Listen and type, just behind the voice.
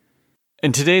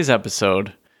In today's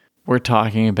episode, we're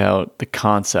talking about the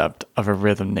concept of a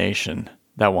rhythm nation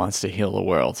that wants to heal the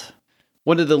world.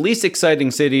 One of the least exciting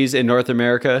cities in North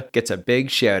America gets a big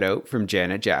shout out from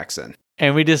Janet Jackson.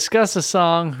 And we discuss a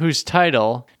song whose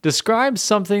title describes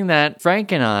something that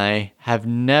Frank and I have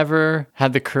never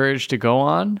had the courage to go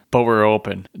on, but we're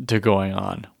open to going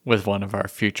on with one of our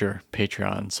future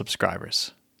Patreon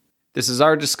subscribers. This is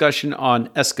our discussion on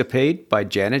Escapade by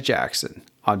Janet Jackson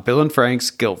on Bill and Frank's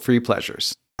Guilt-Free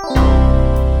Pleasures.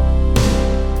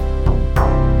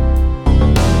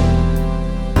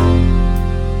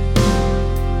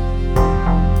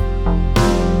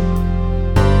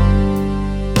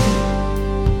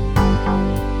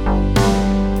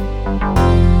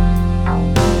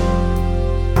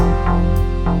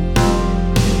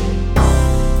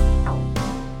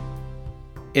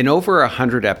 In over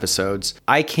 100 episodes,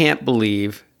 I can't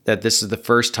believe that this is the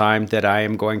first time that I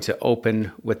am going to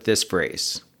open with this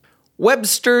phrase.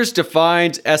 Webster's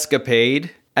defines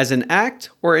escapade as an act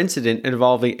or incident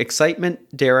involving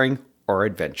excitement, daring, or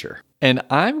adventure. And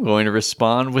I'm going to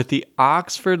respond with the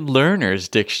Oxford Learner's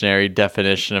Dictionary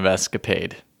definition of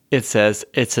escapade. It says,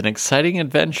 it's an exciting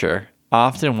adventure,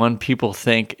 often one people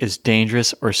think is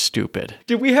dangerous or stupid.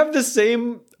 Did we have the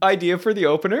same idea for the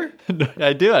opener?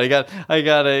 I do. I got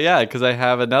because I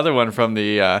have another one from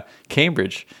the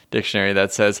Cambridge Dictionary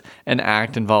that says an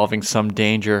act involving some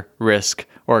danger, risk,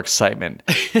 or excitement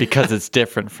because it's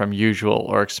different from usual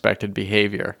or expected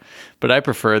behavior. But I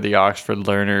prefer the Oxford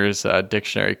Learner's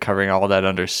Dictionary covering all that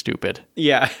under stupid.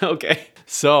 Yeah, okay.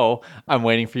 So I'm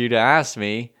waiting for you to ask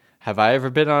me, have I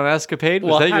ever been on an escapade?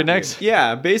 Was that your next?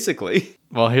 Yeah, basically.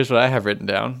 Well, here's what I have written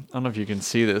down. I don't know if you can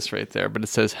see this right there, but it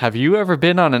says, have you ever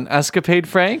been on an escapade,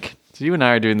 Frank? So you and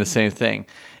I are doing the same thing.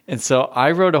 And so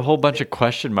I wrote a whole bunch of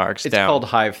question marks down. It's called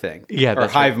Hive Thing. Yeah, or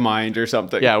Hive Mind or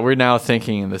something. Yeah, we're now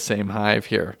thinking in the same hive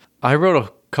here. I wrote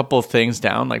a couple of things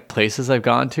down, like places I've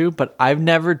gone to, but I've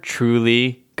never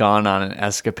truly gone on an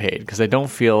escapade because I don't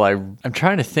feel I'm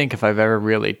trying to think if I've ever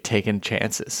really taken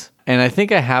chances. And I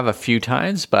think I have a few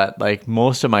times, but like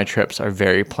most of my trips are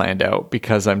very planned out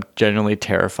because I'm generally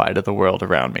terrified of the world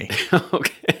around me.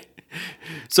 Okay.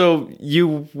 So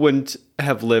you wouldn't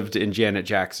have lived in Janet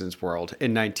Jackson's world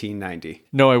in 1990?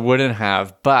 No, I wouldn't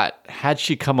have. But had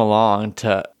she come along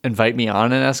to invite me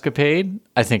on an escapade,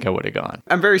 I think I would have gone.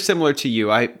 I'm very similar to you.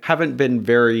 I haven't been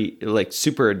very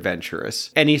super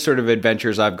adventurous. Any sort of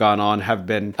adventures I've gone on have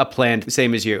been a planned,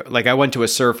 same as you. Like I went to a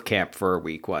surf camp for a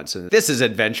week once, and this is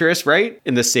adventurous, right?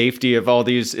 In the safety of all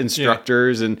these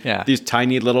instructors and these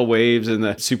tiny little waves and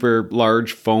the super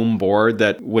large foam board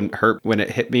that wouldn't hurt when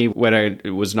it hit me when I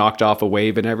was knocked off a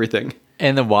wave and everything.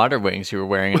 And the water wings you were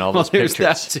wearing in all those pictures.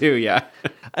 There's that too, yeah.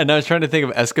 And I was trying to think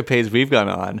of escapades we've gone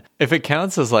on. If it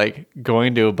counts as like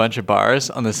going to a bunch of bars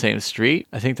on the same street,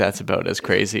 I think that's about as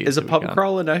crazy. Is a pub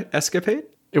crawl an escapade?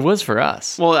 It was for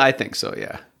us. Well, I think so,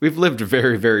 yeah. We've lived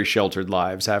very, very sheltered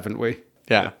lives, haven't we?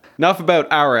 Yeah. Enough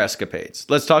about our escapades.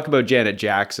 Let's talk about Janet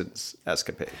Jackson's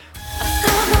escapade.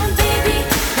 Come on, baby,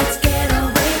 let's get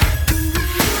away.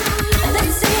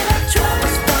 Let's save our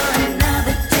troubles for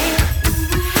another day.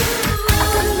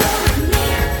 Come roll with me,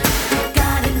 you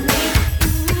got it made.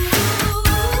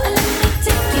 Let me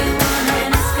take you on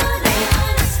an escapade.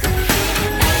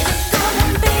 Come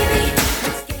on, baby,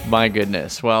 let's get My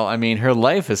goodness. Well, I mean, her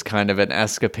life is kind of an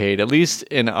escapade, at least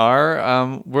in our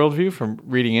worldview from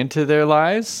reading into their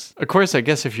lives. Of course, I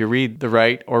guess if you read the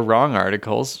right or wrong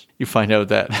articles, you find out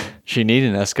that she needed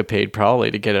an escapade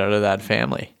probably to get out of that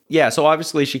family. Yeah, so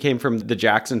obviously she came from the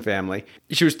Jackson family.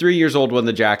 She was 3 years old when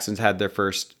the Jacksons had their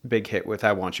first big hit with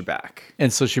I Want You Back.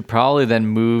 And so she probably then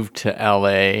moved to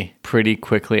LA pretty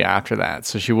quickly after that.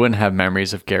 So she wouldn't have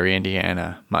memories of Gary,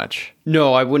 Indiana much.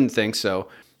 No, I wouldn't think so.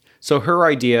 So her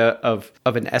idea of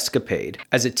an escapade,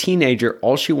 as a teenager,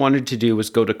 all she wanted to do was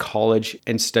go to college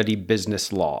and study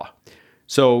business law.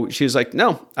 So she was like,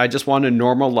 no, I just want a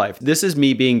normal life. This is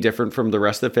me being different from the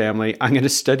rest of the family. I'm going to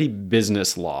study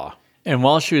business law. And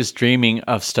while she was dreaming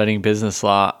of studying business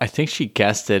law, I think she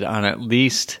guessed it on at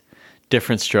least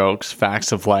Different Strokes,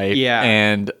 Facts of Life,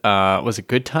 and was it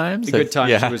Good Times? Good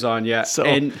Times she was on, yeah.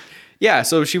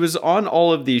 So she was on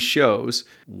all of these shows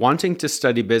wanting to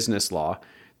study business law.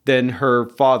 Then her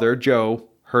father, Joe,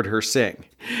 heard her sing.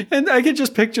 And I can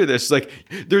just picture this. Like,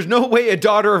 there's no way a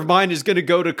daughter of mine is going to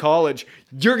go to college.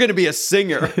 You're going to be a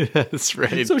singer. That's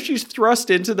right. So she's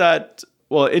thrust into that,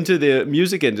 into the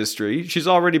music industry. She's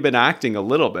already been acting a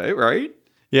little bit, right?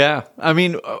 Yeah. I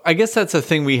mean, I guess that's a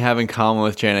thing we have in common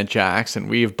with Janet Jackson.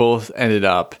 We've both ended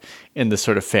up in the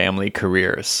sort of family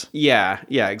careers. Yeah,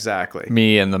 exactly.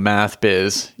 Me in the math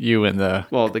biz, you in the...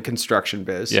 Well, the construction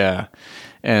biz. Yeah.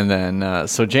 And then,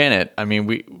 so Janet, I mean,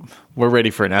 we're ready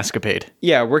for an escapade.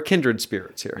 Yeah, we're kindred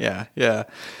spirits here. Yeah.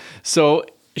 So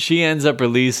she ends up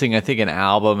releasing, I think, an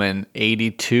album in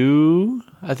 82.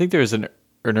 I think there's an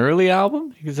early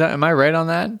album. Am I right on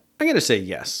that? I'm going to say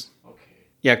yes.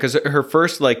 Yeah, because her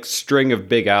first string of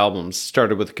big albums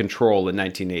started with Control in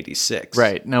 1986.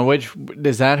 Right. Now, which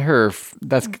is that her?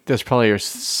 That's probably her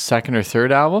second or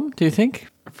third album, do you think?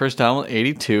 First album,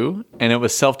 82, and it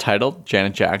was self-titled,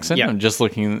 Janet Jackson. Yeah. I'm just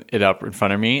looking it up in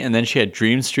front of me. And then she had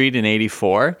Dream Street in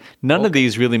 84. None of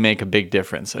these really make a big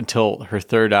difference until her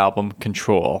third album,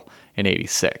 Control, in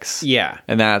 86. Yeah.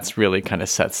 And that's really kind of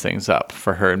sets things up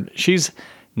for her. She's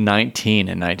 19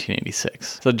 in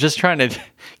 1986. So just trying to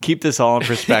keep this all in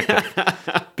perspective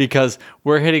because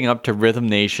we're hitting up to Rhythm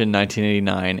Nation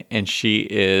 1989 and she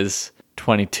is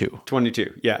 22.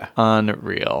 22, yeah.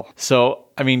 Unreal. So,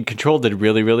 I mean, Control did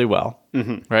really, really well,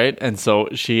 right? And so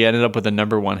she ended up with a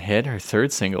number one hit. Her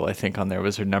third single, I think, on there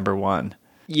was her number one.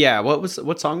 Yeah,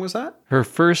 what song was that? Her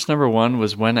first number one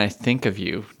was When I Think of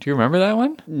You. Do you remember that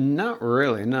one? Not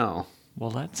really, no.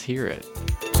 Well, let's hear it.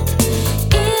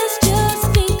 It's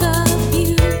just think of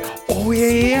you, Oh,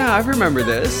 yeah, I remember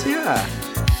this, yeah.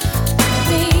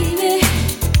 baby.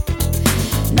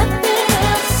 Nothing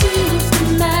else seems to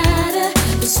matter.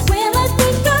 Just when I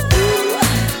think of you,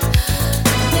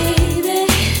 baby.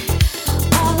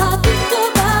 All I think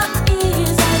about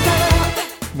is our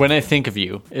love. When I Think of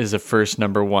You is the first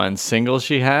number one single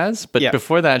she has. But Yeah.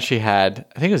 before that, she had,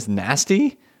 I think it was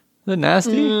Nasty. Was it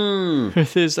Nasty?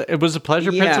 It was a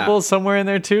Pleasure Yeah. Principle somewhere in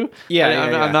there too. Yeah,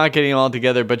 I'm not getting it all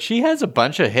together, but she has a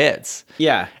bunch of hits.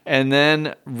 Yeah. And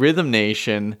then Rhythm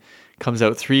Nation comes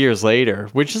out 3 years later,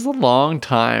 which is a long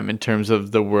time in terms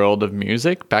of the world of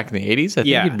music. Back in the 80s, I think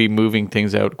Yeah. you'd be moving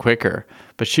things out quicker.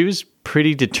 But she was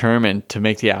pretty determined to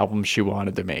make the album she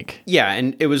wanted to make. Yeah,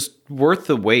 and it was worth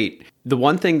the wait. The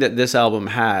one thing that this album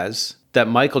has that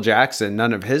Michael Jackson,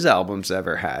 none of his albums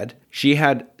ever had, she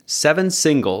had 7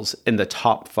 singles in the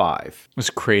top 5. It was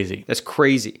crazy. That's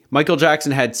crazy. Michael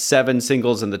Jackson had 7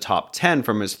 singles in the top 10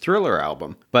 from his Thriller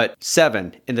album, but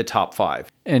 7 in the top 5.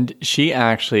 And she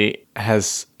actually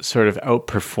has sort of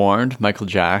outperformed Michael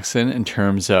Jackson in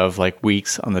terms of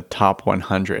weeks on the top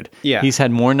 100. Yeah. He's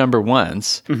had more number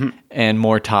ones and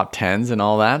more top 10s and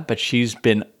all that, but she's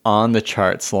been on the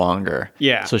charts longer.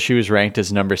 Yeah. So she was ranked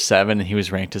as number 7 and he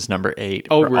was ranked as number 8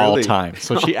 Oh, for all really? time.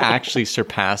 So she actually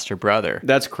surpassed her brother.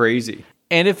 That's crazy.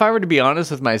 And if I were to be honest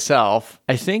with myself,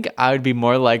 I think I would be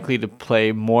more likely to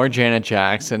play more Janet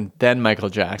Jackson than Michael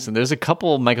Jackson. There's a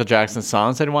couple of Michael Jackson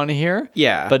songs I'd want to hear.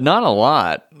 Yeah. But not a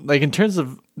lot. In terms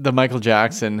of the Michael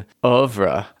Jackson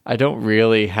oeuvre, I don't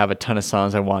really have a ton of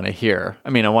songs I want to hear. I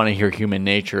mean, I want to hear Human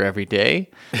Nature every day,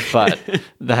 but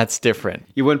that's different.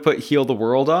 You wouldn't put Heal the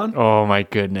World on? Oh my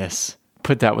goodness.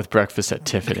 Put that with Breakfast at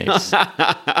Tiffany's.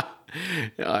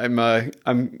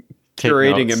 I'm Take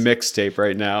curating notes. a mixtape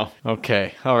right now.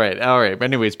 Okay. All right. But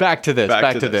anyways, back to this.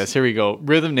 Back to this. this. Here we go.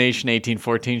 Rhythm Nation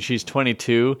 1814. She's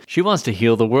 22. She wants to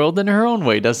heal the world in her own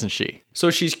way, doesn't she? So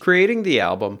she's creating the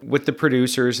album with the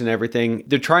producers and everything.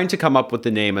 They're trying to come up with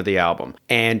the name of the album.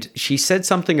 And she said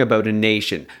something about a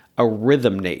nation, a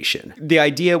rhythm nation. The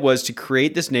idea was to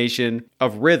create this nation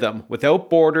of rhythm without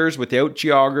borders, without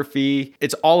geography.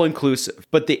 It's all inclusive.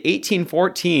 But the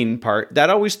 1814 part, that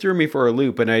always threw me for a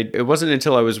loop. And it wasn't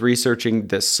until I was researching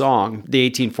this song, the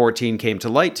 1814 came to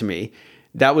light to me.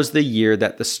 That was the year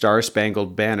that the Star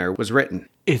Spangled Banner was written.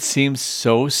 It seems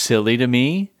so silly to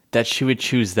me that she would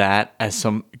choose that as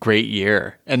some great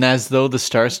year. And as though the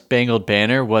Star Spangled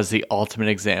Banner was the ultimate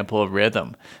example of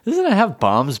rhythm. Doesn't it have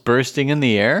bombs bursting in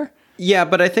the air? Yeah,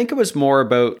 but I think it was more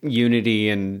about unity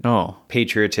and Oh.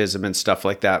 patriotism and stuff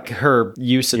like that. Her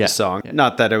use of Yeah. the song.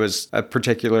 Not that it was a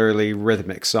particularly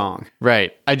rhythmic song.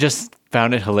 Right. I just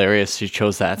found it hilarious she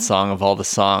chose that song of all the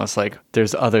songs.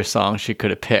 There's other songs she could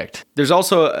have picked. There's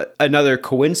also another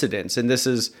coincidence, and this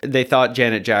is, they thought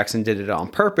Janet Jackson did it on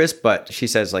purpose, but she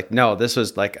says, no, this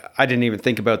was I didn't even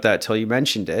think about that till you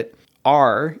mentioned it.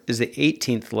 R is the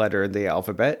 18th letter in the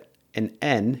alphabet, and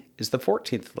N is the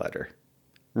 14th letter.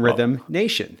 Rhythm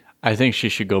Nation. I think she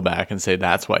should go back and say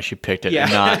that's why she picked it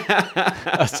Yeah. and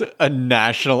not a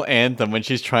national anthem when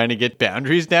she's trying to get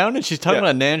boundaries down and she's talking Yeah.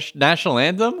 about a national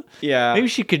anthem. Yeah. Maybe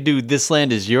she could do This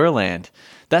Land Is Your Land.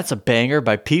 That's a banger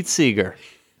by Pete Seeger.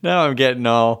 Now I'm getting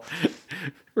all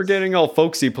We're getting all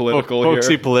folksy political folksy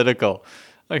here. political.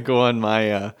 I go on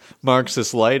my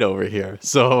Marxist light over here.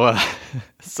 So,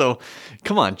 so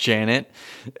come on, Janet.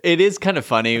 It is kind of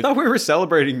funny. I thought we were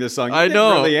celebrating this song. You I get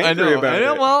know. really I angry know. about I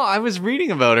know. it. Well, I was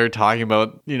reading about her talking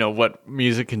about, what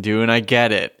music can do, and I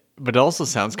get it. But it also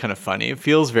sounds kind of funny. It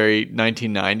feels very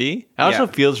 1990. It also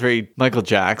feels very Michael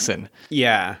Jackson.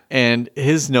 Yeah. And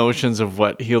his notions of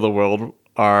what Heal the World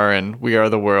are and We Are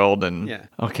the World. And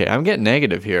okay, I'm getting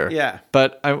negative here. Yeah.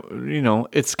 But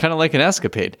it's kind of like an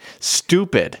Escapade.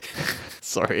 Stupid.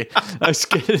 Sorry. I was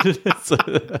kidding.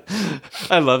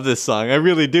 I love this song. I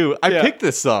really do. I picked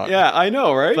this song. Yeah, I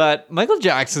know, right? But Michael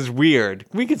Jackson's weird.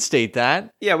 We could state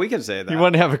that. Yeah, we can say that. You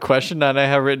want to have a question that I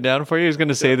have written down for you? I was going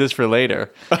to say this for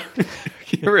later.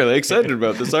 You're really excited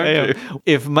about this, aren't you?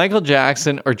 If Michael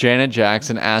Jackson or Janet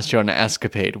Jackson asked you on an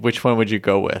Escapade, which one would you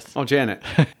go with? Oh, Janet.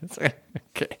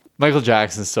 Okay. Michael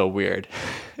Jackson's so weird.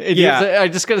 Yeah. I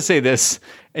just got to say this,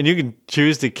 and you can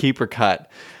choose to keep or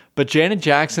cut. But Janet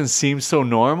Jackson seems so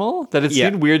normal that it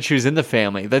seemed weird she was in the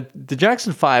family. The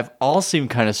Jackson 5 all seemed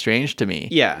kind of strange to me.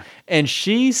 Yeah. And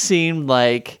she seemed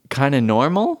like kind of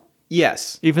normal.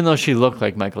 Yes. Even though she looked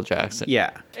like Michael Jackson.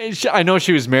 Yeah. I know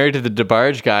she was married to the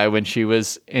DeBarge guy when she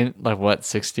was in,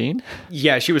 16?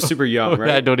 Yeah, she was super young,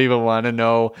 right? I don't even want to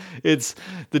know. It's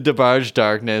the DeBarge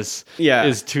darkness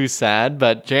is too sad.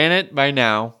 But Janet, by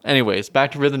now. Anyways,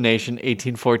 back to Rhythm Nation,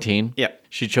 1814. Yeah.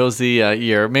 She chose the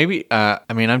year. Maybe,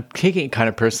 I'm taking it kind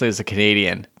of personally as a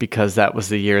Canadian because that was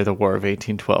the year the War of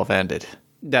 1812 ended.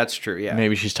 That's true, yeah.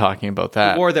 Maybe she's talking about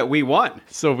that. The war that we won.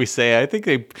 So we say, I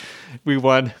think we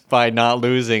won by not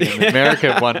losing, and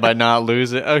America won by not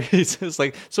losing. Okay, so it's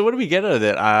like, so what do we get out of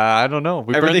it? I don't know.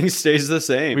 Everything stays the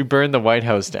same. We burned the White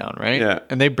House down, right? Yeah.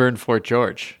 And they burned Fort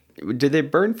George. Did they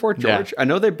burn Fort George? Yeah. I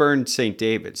know they burned St.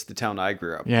 David's, the town I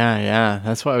grew up in. Yeah.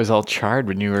 That's why I was all charred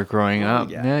when you were growing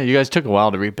up. yeah. Yeah, you guys took a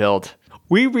while to rebuild.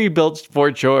 We rebuilt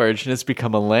Fort George, and it's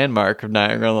become a landmark of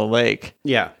Niagara-on-the-Lake.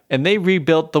 Yeah. And they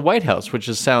rebuilt the White House, which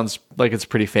sounds like it's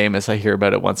pretty famous. I hear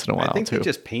about it once in a while, I think too. they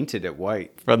just painted it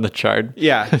white. From the charred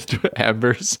Yeah.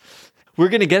 ambers. We're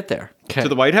going to get there. Okay. To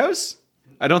the White House?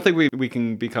 I don't think we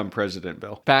can become president,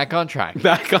 Bill. Back on track.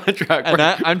 Back on track. And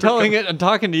I'm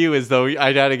talking to you as though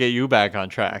I got to get you back on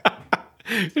track.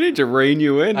 I need to rein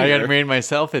you in I got to here. rein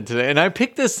myself in today. And I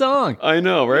picked this song. I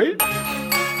know, right?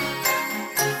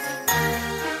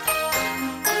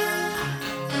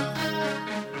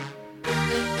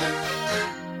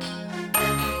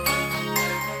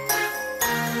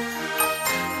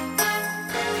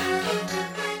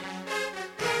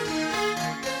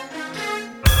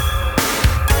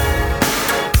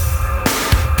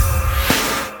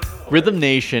 Rhythm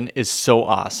Nation is so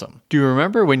awesome. Do you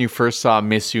remember when you first saw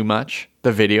Miss You Much,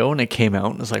 the video, and it came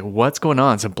out and it was like, what's going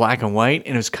on? It's in black and white.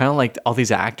 And it was kind of like all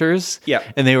these actors. Yeah.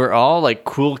 And they were all like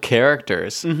cool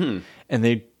characters. Mm-hmm.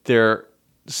 And they're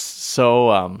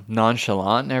so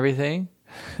nonchalant and everything.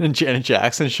 And Janet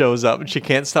Jackson shows up and she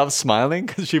can't stop smiling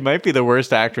because she might be the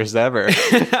worst actress ever.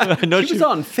 I know She was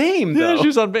on Fame, though.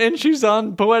 Yeah, she was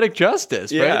on Poetic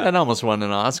Justice, right? Yeah. That almost won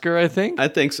an Oscar, I think. I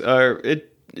think so. It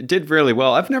did really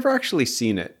well. I've never actually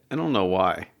seen it. I don't know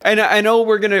why. And I know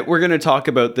we're gonna talk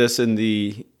about this when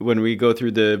we go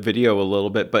through the video a little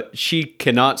bit, but she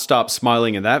cannot stop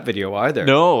smiling in that video either.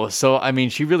 No, so I mean,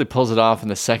 she really pulls it off in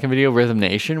the second video, Rhythm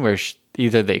Nation, where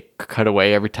either they cut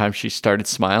away every time she started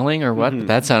smiling or what.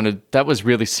 Mm-hmm. That was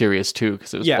really serious too,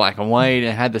 because it was black and white and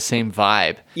it had the same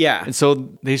vibe. Yeah. And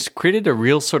so they created a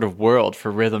real sort of world for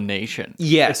Rhythm Nation.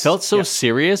 Yes. It felt so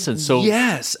serious and so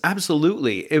Yes,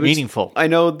 absolutely. It was meaningful. I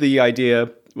know the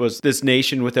idea was this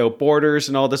nation without borders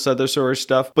and all this other sort of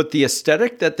stuff, but the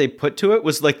aesthetic that they put to it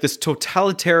was like this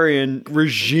totalitarian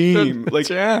regime, like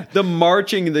the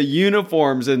marching, the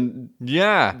uniforms, and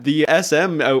the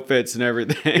SM outfits and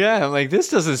everything. Yeah, I'm like, this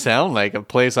doesn't sound like a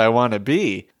place I want to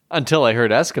be until I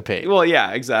heard Escapade. Well,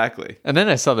 yeah, exactly. And then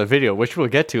I saw the video, which we'll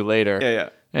get to later. Yeah.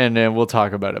 And then we'll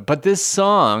talk about it. But this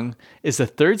song is the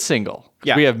third single.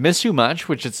 Yeah. We have Miss You Much,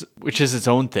 which is its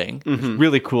own thing.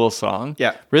 Really cool song.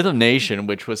 Yeah. Rhythm Nation,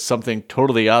 which was something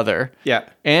totally other. Yeah.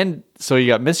 And so you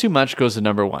got Miss You Much goes to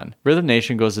number 1. Rhythm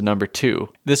Nation goes to number 2.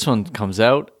 This one comes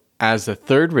out as the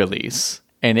third release,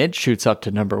 and it shoots up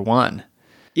to number 1.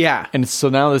 Yeah. And so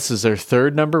now this is their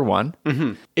third number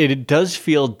 1. It does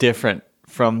feel different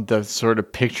from the sort of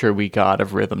picture we got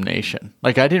of Rhythm Nation.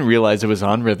 Like, I didn't realize it was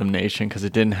on Rhythm Nation because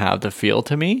it didn't have the feel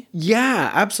to me.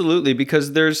 Yeah, absolutely.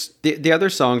 Because there's the other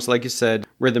songs, like you said,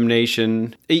 Rhythm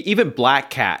Nation, even Black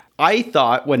Cat. I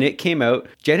thought when it came out,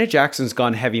 Janet Jackson's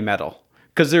gone heavy metal.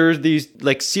 Because there's these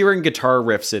like searing guitar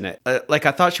riffs in it. Like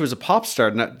I thought she was a pop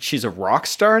star. She's a rock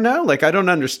star now? Like, I don't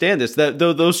understand this.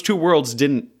 Those two worlds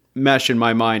didn't mesh in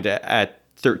my mind at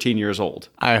 13 years old.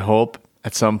 I hope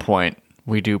at some point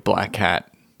we do Black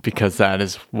Cat because that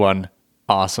is one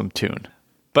awesome tune.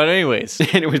 But anyways,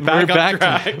 Anyways, we're back on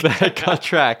track. back on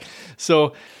track.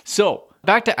 So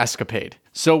back to Escapade.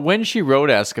 So when she wrote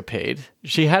Escapade,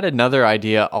 she had another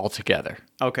idea altogether.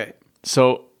 Okay.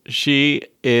 So she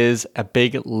is a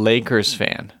big Lakers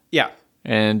fan. Yeah.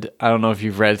 And I don't know if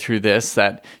you've read through this,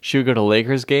 that she would go to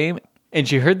Lakers game and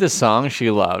she heard this song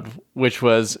she loved, which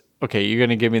was, okay, you're going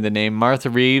to give me the name, Martha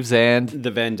Reeves, and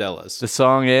The Vandellas. the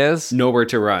song is? Nowhere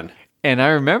to Run. And I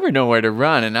remember Nowhere to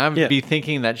Run, and I would Yeah. be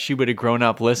thinking that she would have grown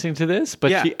up listening to this,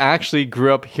 but Yeah. she actually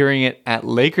grew up hearing it at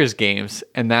Lakers games,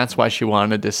 and that's why she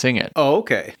wanted to sing it. Oh,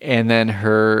 okay. And then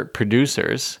her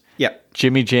producers, Yeah.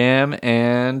 Jimmy Jam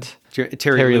and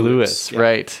Terry Lewis, Yeah.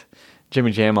 right?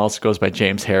 Jimmy Jam also goes by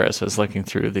James Harris. I was looking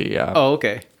through the, Oh,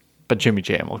 okay. but Jimmy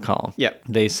Jam we'll call him. Yeah.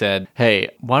 They said, hey,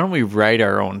 why don't we write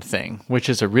our own thing? Which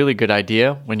is a really good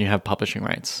idea when you have publishing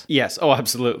rights. Yes. Oh,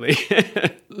 absolutely.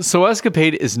 So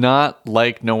Escapade is not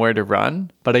like Nowhere to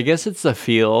Run, but I guess it's the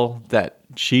feel that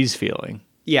she's feeling,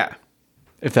 Yeah.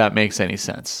 if that makes any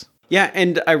sense. Yeah,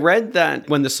 and I read that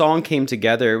when the song came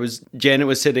together, it was Janet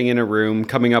was sitting in a room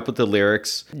coming up with the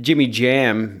lyrics. Jimmy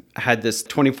Jam had this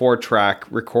 24-track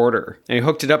recorder, and he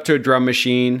hooked it up to a drum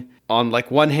machine. On like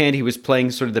one hand, he was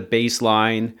playing sort of the bass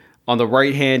line. On the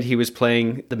right hand, he was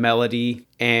playing the melody,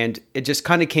 and it just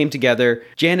kind of came together.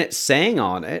 Janet sang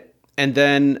on it. And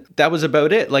then that was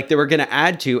about it. Like they were going to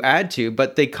add to,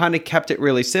 but they kind of kept it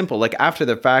really simple. Like after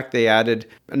the fact, they added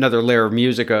another layer of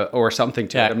music or something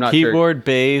to it. I'm not keyboard, sure.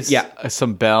 bass, Yeah.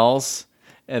 Some bells,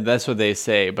 and that's what they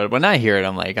say. But when I hear it,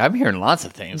 I'm like, I'm hearing lots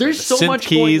of things. There's Like the so synth much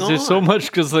keys. going There's so on.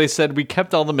 much because they said we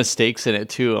kept all the mistakes in it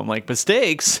too. I'm like,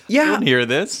 mistakes? Yeah. I don't hear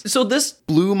this. So this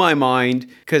blew my mind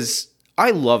because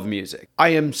I love music. I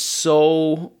am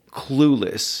so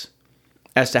clueless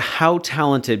as to how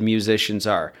talented musicians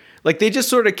are. Like they just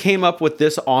sort of came up with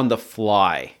this on the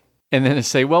fly. And then they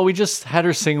say, well, we just had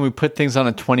her sing. We put things on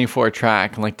a 24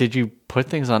 track. I'm like, did you put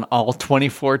things on all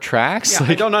 24 tracks? I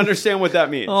Like, don't understand what that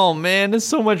means. oh man, it's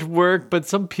so much work. But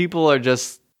some people are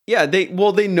just, Yeah, they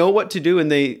know what to do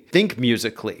and they think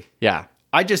musically. yeah,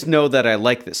 I just know that I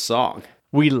like this song.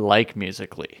 we like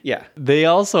musically. Yeah. They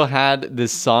also had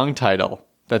this song title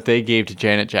that they gave to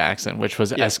Janet Jackson, which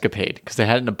was Escapade, because they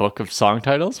had it in a book of song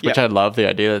titles, which Yeah. I love the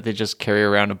idea that they just carry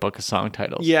around a book of song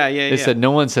titles. Yeah. They said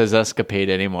no one says Escapade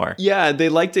anymore. Yeah, they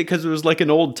liked it because it was like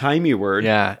an old-timey word.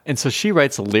 Yeah. And so she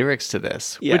writes the lyrics to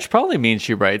this, Yeah. which probably means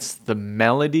she writes the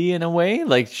melody in a way.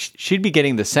 Like she'd be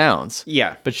getting the sounds.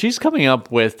 Yeah. But she's coming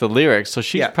up with the lyrics, so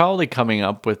she's Yeah. probably coming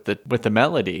up with the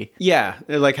melody. Yeah,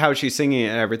 like how she's singing it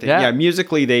and everything. Yeah. Yeah,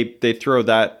 musically they throw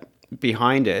that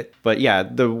behind it. But yeah,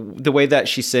 the way that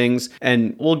she sings,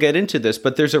 and we'll get into this,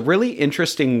 but there's a really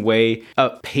interesting way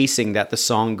of pacing that the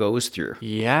song goes through.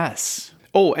 Yes.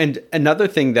 Oh, and another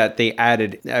thing that they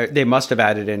added, they must have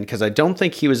added in, because I don't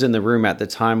think he was in the room at the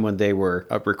time when they were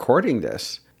recording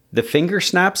this. The finger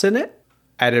snaps in it,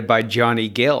 added by Johnny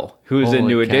Gill, who was in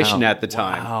Holy New cow. Edition at the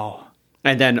time. Wow.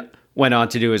 And then went on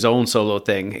to do his own solo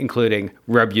thing, including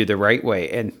Rub You the Right Way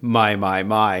and My.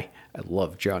 I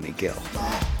love Johnny Gill.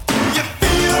 You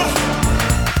feel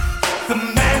the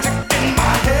magic in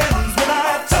my hands when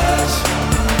I touch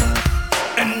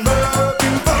and rub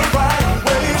you the right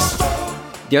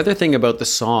way. The other thing about the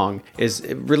song is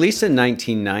it released in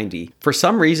 1990. For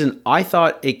some reason, I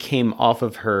thought it came off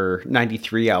of her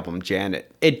 93 album,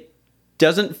 Janet. It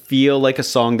doesn't feel like a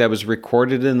song that was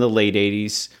recorded in the late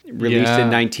 80s, released Yeah. in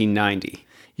 1990.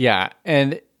 Yeah,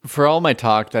 and for all my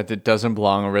talk that it doesn't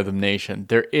belong on Rhythm Nation,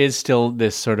 there is still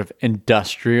this sort of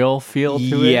industrial feel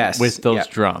to Yes, it with those yeah.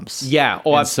 drums. Yeah,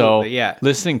 oh, And absolutely, so yeah.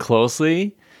 listening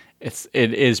closely, it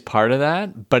is part of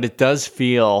that, but it does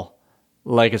feel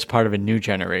like it's part of a new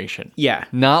generation. Yeah.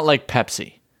 Not like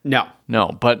Pepsi. No, No,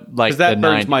 but like because that the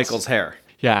burns 90s. Michael's hair.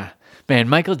 Yeah. Man,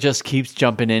 Michael just keeps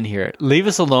jumping in here. Leave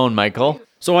us alone, Michael.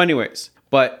 So anyways,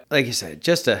 but like you said,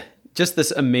 just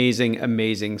this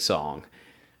amazing song.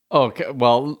 Okay,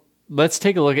 well, let's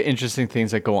take a look at interesting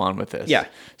things that go on with this. Yeah.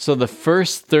 So the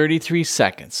first 33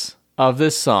 seconds of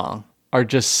this song are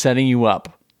just setting you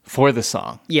up for the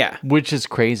song. Yeah. Which is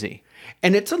crazy.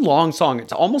 And it's a long song.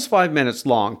 It's almost 5 minutes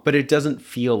long, but it doesn't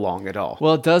feel long at all.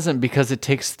 Well, it doesn't because it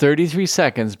takes 33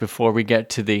 seconds before we get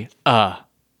to the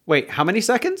Wait, how many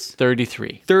seconds?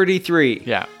 33. 33.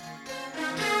 Yeah.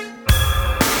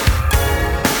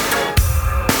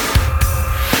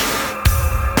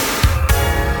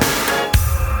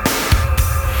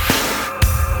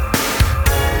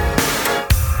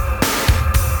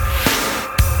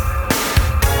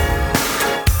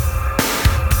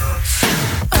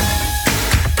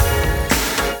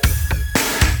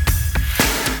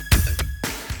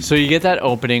 So you get that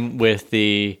opening with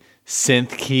the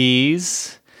synth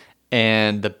keys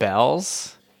and the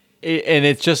bells, and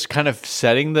it's just kind of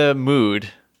setting the mood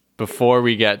before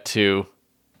we get to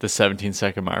the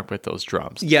 17-second mark with those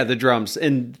drums. Yeah, the drums.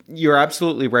 And you're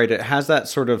absolutely right. It has that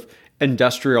sort of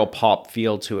industrial pop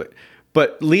feel to it.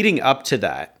 But leading up to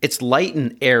that, it's light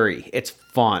and airy. It's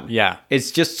fun. Yeah.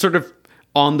 It's just sort of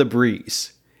on the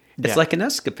breeze. It's Yeah. like an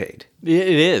escapade. It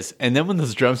is. And then when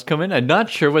those drums come in, I'm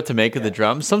not sure what to make of the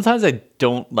drums. Sometimes I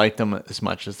don't like them as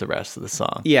much as the rest of the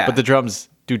song. Yeah. But the drums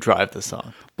do drive the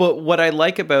song. But what I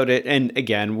like about it, and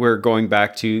again, we're going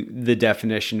back to the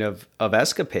definition of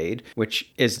escapade,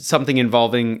 which is something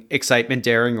involving excitement,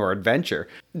 daring, or adventure.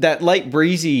 That light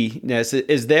breeziness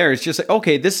is there. It's just like,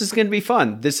 okay, this is going to be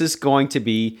fun. This is going to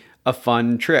be a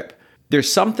fun trip.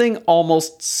 There's something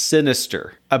almost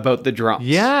sinister about the drums.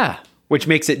 Yeah. Which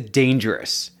makes it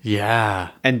dangerous.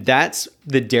 Yeah. And that's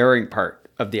the daring part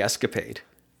of the escapade.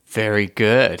 Very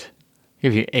good.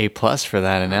 Give you A+ for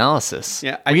that analysis.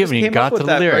 Yeah, I we just haven't even came got up with to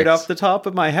the that lyrics. right off the top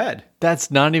of my head. That's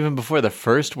not even before the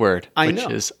first word, I which know.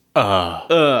 is Not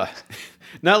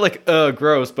like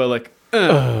gross, but like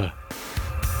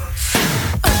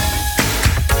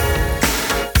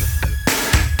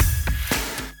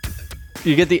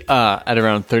You get the at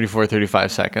around 34,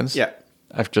 35 seconds. Yeah.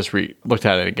 I've just looked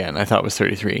at it again. I thought it was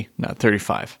 33, not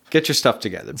 35. Get your stuff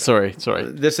together. Sorry.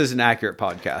 This is an accurate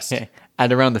podcast. Okay.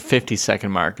 At around the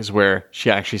 50-second mark is where she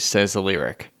actually says the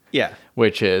lyric, Yeah.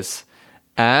 which is,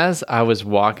 as I was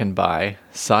walking by,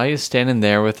 saw you standing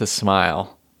there with a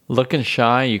smile. Looking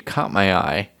shy, you caught my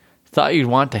eye. Thought you'd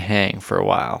want to hang for a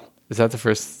while. Is that the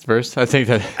first verse? I think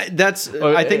that...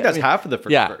 I think that's half of the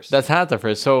first verse. That's half the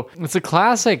first. So it's a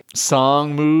classic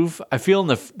song move. I feel in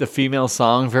the female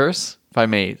song verse, if I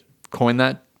may coin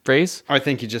that phrase, I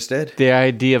think you just did. the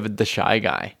idea of the shy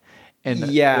guy and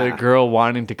Yeah. the girl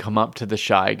wanting to come up to the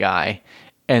shy guy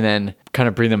and then kind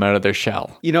of bring them out of their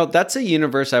shell. You know, that's a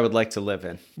universe I would like to live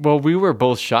in. Well, we were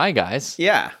both shy guys,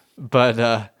 Yeah.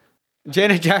 but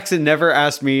Janet Jackson never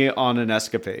asked me on an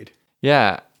escapade.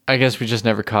 yeah, I guess we just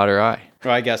never caught her eye.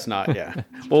 Well, I guess not, yeah.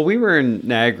 Well, we were in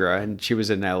Niagara and she was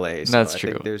in LA. So That's I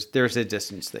true. think there's a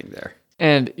distance thing there.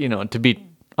 And, to be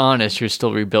honest, you're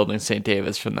still rebuilding St.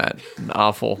 David's from that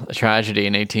awful tragedy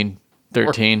in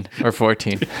 1813 or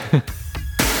 14. As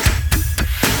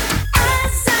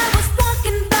I was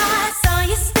walking by, saw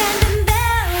you standing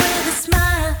there with a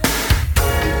smile.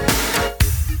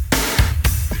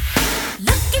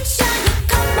 Looking shy, you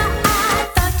caught my eye.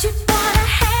 Thought you'd wanna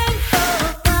hang for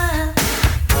a while.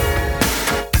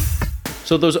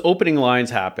 So those opening lines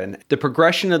happen. The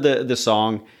progression of the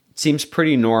song seems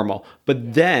pretty normal.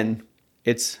 But then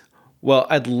it's, well,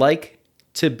 I'd like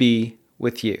to be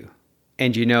with you.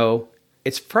 And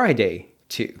it's Friday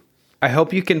too. I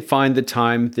hope you can find the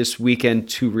time this weekend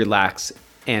to relax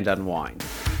and unwind.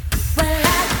 Well,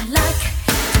 I'd like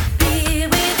to be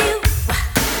with you,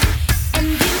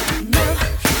 and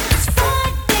it's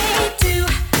Friday too.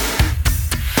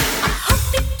 I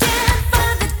hope you can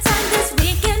find the time this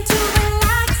weekend to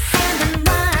relax and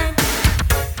unwind.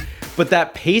 But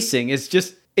that pacing is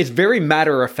it's very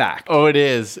matter of fact. Oh, it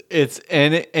is.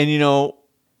 And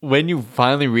when you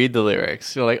finally read the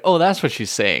lyrics, you're like, oh, that's what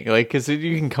she's saying. Like, because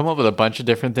you can come up with a bunch of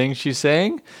different things she's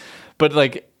saying. But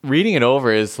like reading it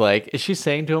over is like, is she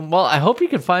saying to him, well, I hope you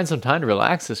can find some time to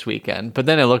relax this weekend. But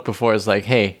then I looked before, it's like,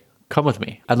 hey, come with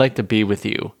me. I'd like to be with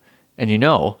you. And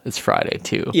it's Friday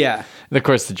too. Yeah. And of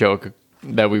course, the joke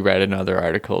that we read in other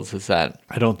articles is that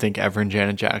I don't think ever in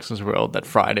Janet Jackson's world that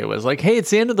Friday was like, hey, it's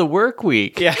the end of the work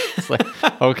week. Yeah. It's like,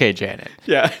 okay, Janet,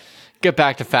 Yeah. get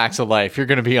back to facts of life. You're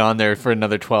going to be on there for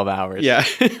another 12 hours. Yeah.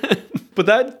 But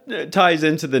that ties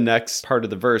into the next part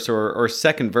of the verse or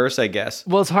second verse, I guess.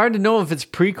 Well, it's hard to know if it's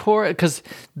pre-chorus because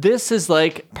this is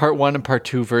like part 1 and part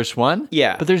 2, verse 1.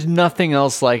 Yeah. But there's nothing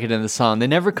else like it in the song. They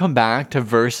never come back to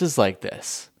verses like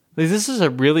this. Like, this is a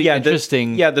really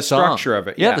interesting the song. structure of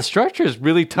it. Yeah, Yeah. the structure is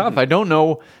really tough. I don't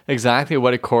know exactly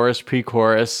what a chorus,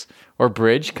 pre-chorus, or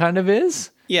bridge kind of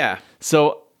is. Yeah.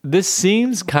 So this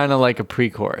seems kind of like a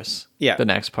pre-chorus. Yeah. The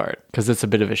next part, because it's a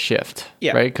bit of a shift.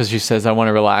 Yeah. Right? Because she says, I want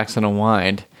to relax and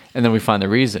unwind. And then we find the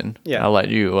reason. Yeah. I'll let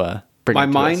you bring My it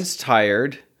to mind's us.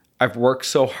 tired. I've worked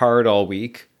so hard all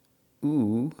week.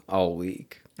 Ooh, all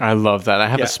week. I love that. I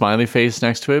have Yeah. a smiley face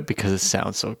next to it because it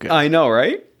sounds so good. I know,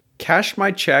 right? Cash my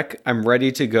check. I'm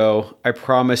ready to go. I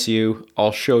promise you,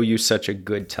 I'll show you such a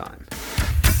good time.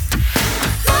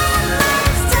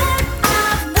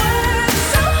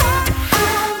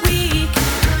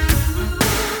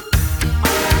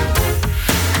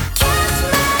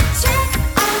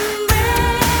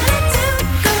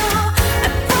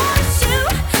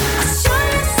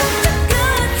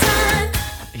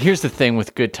 Here's the thing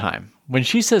with good time. When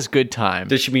she says good time,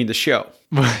 Does she mean the show?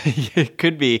 it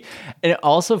could be. And it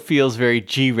also feels very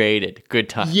G-rated, good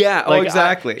time. Yeah,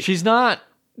 exactly. She's not...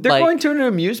 They're going to an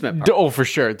amusement park. Oh, for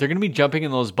sure. They're going to be jumping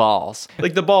in those balls.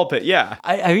 Like the ball pit, yeah.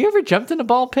 Have you ever jumped in a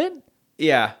ball pit?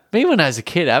 Yeah. Maybe when I was a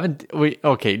kid. I haven't...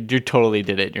 Okay, you totally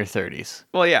did it in your 30s.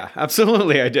 Well, yeah,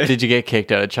 absolutely I did. Did you get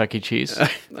kicked out of Chuck E. Cheese?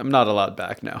 I'm not allowed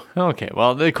back now. Okay,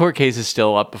 well, the court case is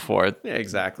still up before. Yeah,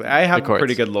 exactly. I have a courts.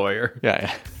 pretty good lawyer.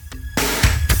 Yeah.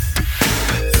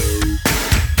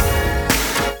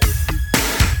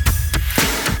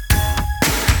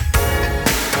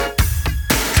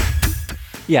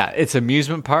 Yeah, it's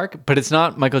amusement park, but it's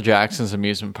not Michael Jackson's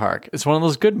amusement park. It's one of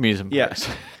those good amusement parks.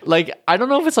 Yes. Like, I don't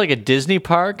know if it's like a Disney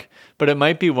park, but it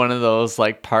might be one of those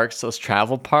like parks, those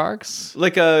travel parks.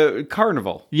 Like a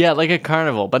carnival. Yeah, like a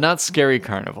carnival, but not scary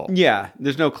carnival. Yeah,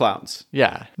 there's no clowns.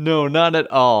 Yeah, no, not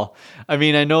at all. I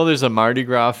mean, I know there's a Mardi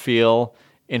Gras feel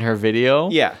in her video.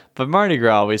 Yeah. But Mardi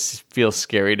Gras always feels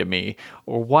scary to me.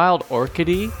 Or Wild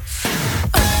Orchid-y.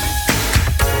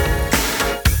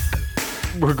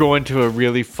 We're going to a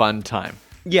really fun time.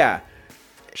 Yeah.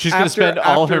 She's going to spend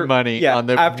all her money on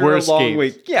the after worst a long games.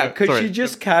 week. Yeah, because Sorry. she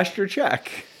just cashed her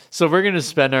check. So we're going to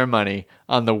spend our money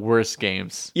on the worst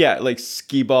games, Yeah, like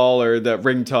skee ball or the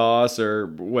ring toss or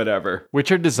whatever. which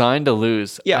are designed to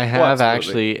lose. Yeah, I well, have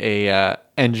absolutely. actually a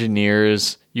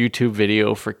engineer's YouTube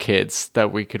video for kids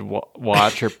that we could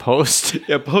watch or post.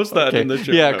 Yeah, post that in the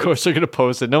show. Yeah, of notes. course they're going to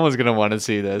post it. No one's going to want to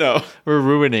see this. No. We're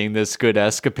ruining this good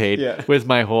escapade Yeah. with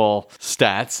my whole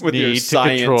stats With your need to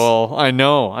science. control. I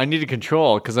know. I need to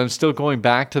control because I'm still going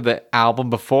back to the album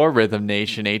before Rhythm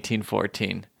Nation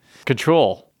 1814.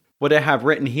 Control. What I have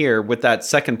written here with that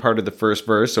second part of the first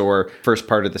verse or first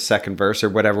part of the second verse or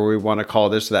whatever we want to call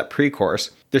this, that pre-chorus,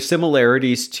 there's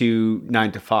similarities to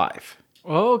 9 to 5.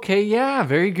 Okay, yeah,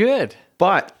 very good.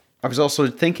 But I was also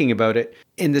thinking about it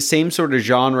in the same sort of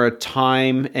genre,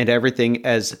 time, and everything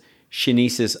as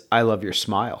Shanice's I Love Your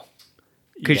Smile.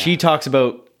 Because she talks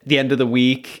about the end of the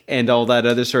week and all that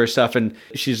other sort of stuff. And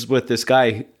she's with this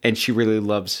guy and she really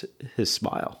loves his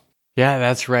smile. Yeah,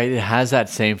 that's right. It has that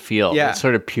same feel. Yeah. That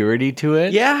sort of purity to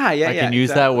it. Yeah. I can use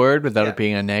that word without Yeah. it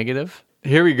being a negative.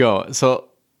 Here we go. So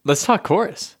let's talk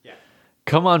chorus. Yeah.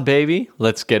 Come on, baby.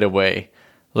 Let's get away.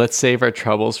 Let's save our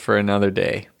troubles for another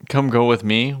day. Come go with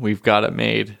me. We've got it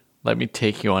made. Let me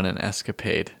take you on an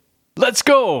escapade. Let's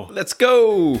go. Let's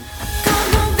go.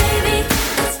 Come on, baby,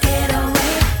 let's get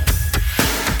away.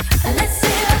 Let's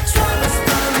save our troubles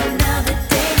for another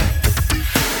day.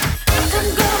 Come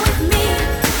go with me,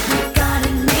 we got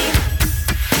it made.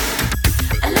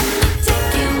 Let me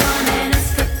take you on an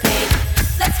escapade.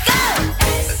 Let's go.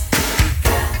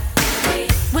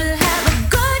 Escapade. We'll have a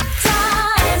good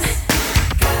time.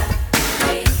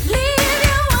 Leave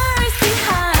your worries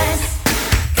behind.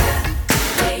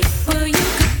 Well, you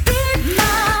could be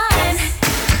mine.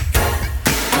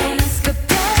 An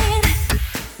escapade.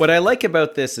 What I like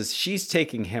about this is she's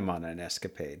taking him on an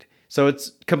escapade. So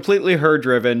it's completely her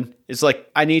driven. It's like,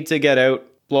 I need to get out,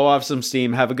 blow off some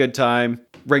steam, have a good time,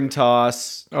 ring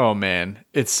toss, Oh, man.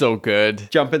 It's so good.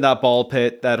 jump in that ball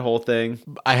pit, that whole thing.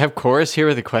 I have chorus here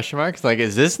with a question mark. Like,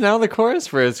 is this now the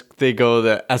chorus where they go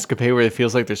the escapade where it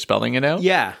feels like they're spelling it out?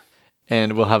 Yeah.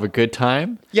 And we'll have a good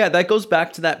time? Yeah, that goes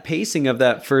back to that pacing of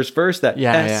that first verse, that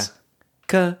Yeah,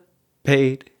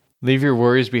 escapade. Leave your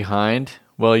worries behind.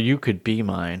 Well, you could be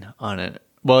mine on it.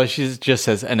 Well, she just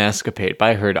says an escapade, but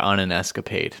I heard on an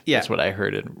escapade. Yeah. That's what I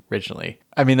heard originally.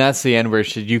 I mean, that's the end where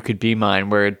you could be mine,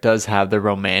 where it does have the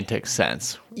romantic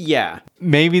sense. Yeah.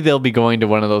 Maybe they'll be going to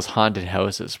one of those haunted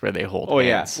houses where they hold Oh,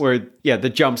 hands. yeah. Where, the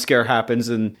jump scare happens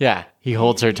and Yeah, he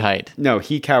holds her tight. no,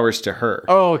 he cowers to her.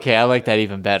 Oh, okay, I like that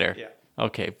even better. Yeah.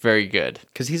 Okay, very good.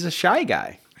 Because he's a shy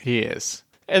guy. He is.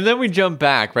 And then we jump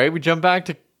back, right? We jump back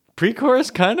to pre-chorus,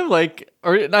 kind of like,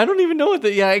 or I don't even know what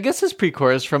the, I guess it's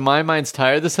pre-chorus. From My Mind's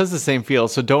Tired. This has the same feel.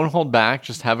 So don't hold back.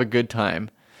 Just have a good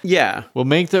time. Yeah. We'll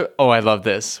make I love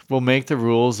this. We'll make the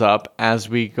rules up as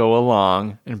we go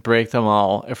along and break them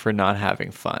all if we're not having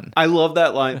fun. I love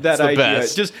that line, that the idea.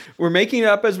 best. Just, we're making it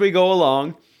up as we go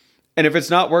along. And if it's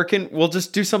not working, we'll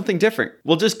just do something different.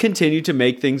 We'll just continue to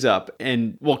make things up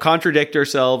and we'll contradict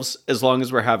ourselves as long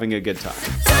as we're having a good time.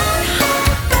 Don't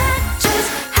hold back,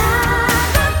 just have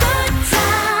a good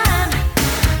time. Yeah.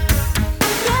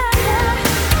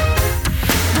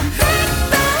 We'll make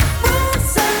the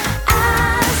rules up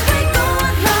as we go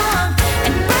along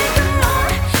and break them all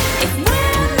if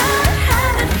we're not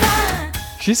having fun.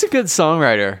 She's a good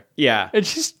songwriter. Yeah. And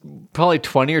she's probably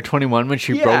 20 or 21 when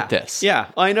she wrote this. Yeah,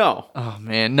 I know. Oh,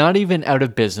 man. Not even out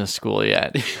of business school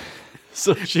yet.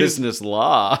 So she's Business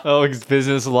law. Oh, it's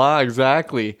business law,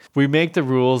 exactly. We make the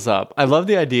rules up. I love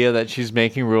the idea that she's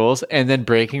making rules and then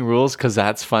breaking rules because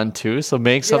that's fun too. So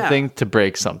make something to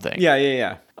break something.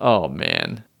 Yeah. Oh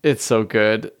man, it's so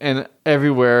good. And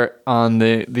everywhere on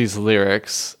these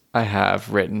lyrics, I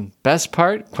have written best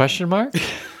part question mark.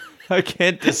 I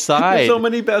can't decide. There's so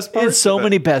many best parts. It's so of it.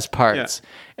 many best parts. Yeah.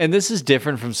 And this is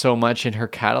different from so much in her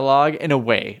catalog in a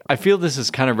way. I feel this is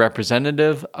kind of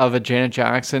representative of a Janet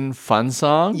Jackson fun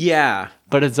song. Yeah.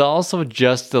 But it's also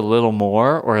just a little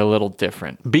more or a little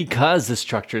different because the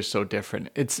structure is so different.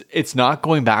 It's not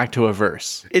going back to a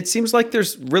verse. It seems like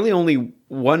there's really only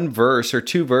one verse or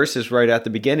two verses right at the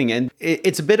beginning, and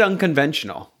it's a bit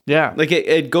unconventional. Yeah. Like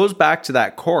it goes back to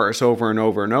that chorus over and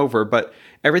over and over, but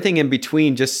everything in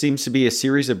between just seems to be a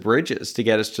series of bridges to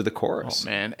get us to the chorus. Oh,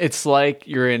 man. It's like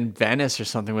you're in Venice or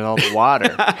something with all the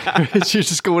water. She's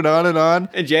just going on and on.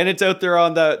 And Janet's out there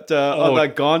on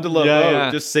that gondola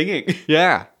road just singing.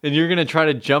 Yeah. And you're going to try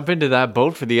to jump into that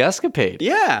boat for the Escapade.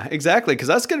 Yeah, exactly, because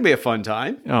that's going to be a fun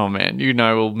time. Oh, man. You and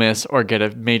I will miss or get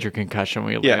a major concussion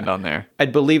when we land on there.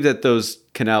 I'd believe that those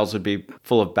canals would be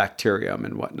full of bacterium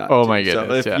and whatnot. Oh, too. my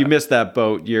goodness, So if you miss that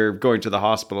boat, you're going to the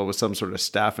hospital with some sort of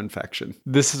staph infection.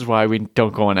 This is why we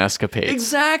don't go on escapades.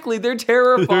 Exactly. They're They're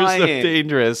terrifying. so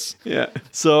dangerous. Yeah.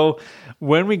 So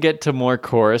when we get to more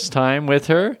chorus time with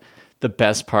her, the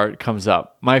best part comes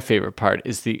up. My favorite part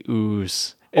is the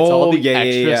ooze. It's all the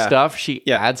extra stuff she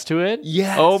adds to it.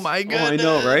 Yes. Oh my goodness.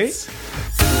 Oh, I know, right?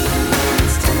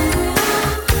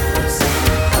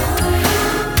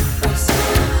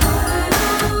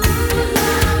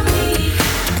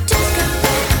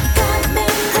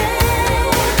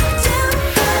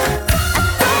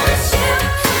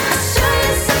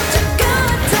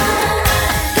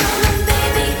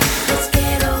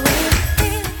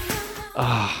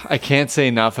 I can't say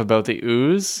enough about the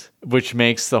ooze, which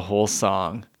makes the whole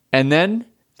song. And then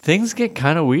things get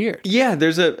kind of weird. Yeah,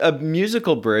 there's a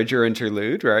musical bridge or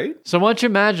interlude, right? So I want you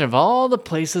to imagine of all the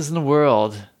places in the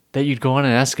world that you'd go on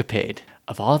an escapade,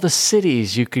 of all the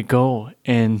cities you could go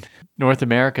in North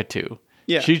America to.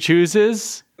 Yeah. She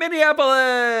chooses,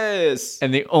 Minneapolis!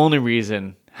 and the only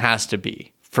reason has to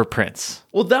be for Prince.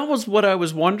 Well, that was what I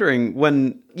was wondering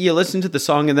when you listened to the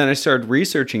song and then I started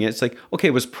researching it. It's like, okay,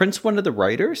 was Prince one of the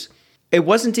writers? It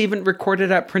wasn't even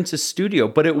recorded at Prince's studio,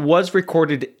 but it was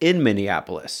recorded in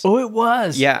Minneapolis. Oh, it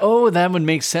was. Yeah. Oh, that would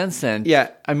make sense then. Yeah.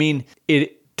 I mean,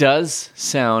 it does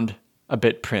sound a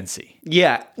bit Princey.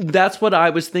 Yeah, that's what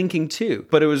I was thinking too.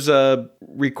 But it was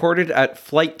recorded at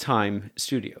Flight Time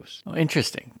Studios. Oh,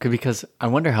 interesting. Because I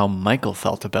wonder how Michael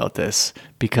felt about this,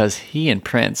 because he and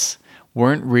Prince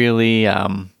weren't really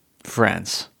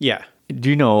friends. Yeah. Do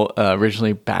you know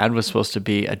originally Bad was supposed to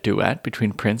be a duet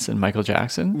between Prince and Michael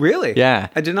Jackson? Really? Yeah.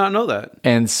 I did not know that.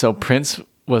 And so Prince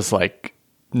was like,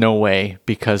 no way,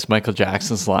 because Michael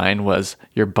Jackson's line was,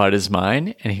 your butt is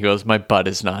mine. And he goes, my butt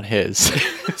is not his.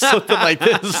 Something like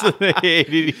this. They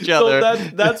hated each other. So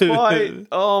that's why.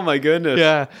 Oh my goodness.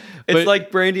 Yeah. It's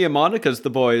like Brandy and Monica's The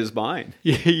Boy Is Mine.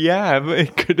 Yeah,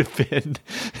 it could have been.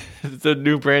 The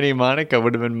new Brandy and Monica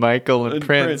would have been Michael and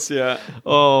Prince. Yeah.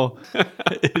 Oh,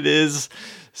 it is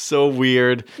so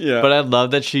weird. Yeah. But I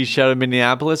love that she shouted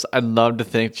Minneapolis. I love to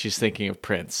think she's thinking of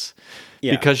Prince.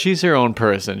 Yeah. Because she's her own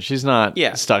person. She's not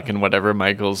stuck in whatever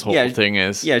Michael's whole thing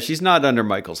is. Yeah, she's not under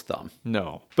Michael's thumb.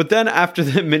 No. But then after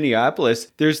the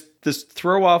Minneapolis, there's this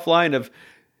throw-off line of,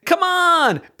 come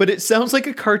on! But it sounds like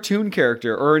a cartoon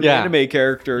character or an anime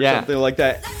character or something like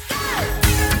that.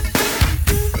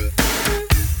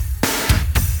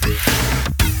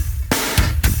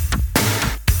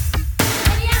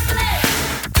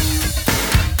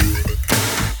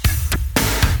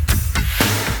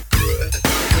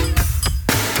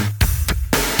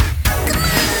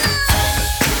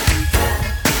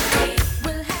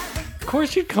 Of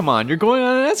course you'd come on. You're going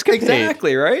on an escapade.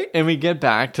 Exactly, right? And we get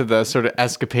back to the sort of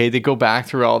escapade. They go back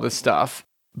through all this stuff.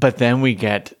 But then we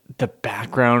get the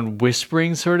background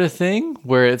whispering sort of thing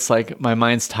where it's like, my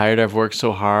mind's tired. I've worked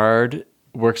so hard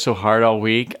all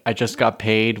week. I just got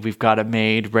paid. We've got it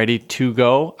made, ready to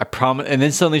go. I promise. And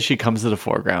then suddenly she comes to the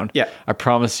foreground. Yeah. I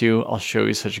promise you, I'll show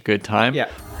you such a good time. Yeah.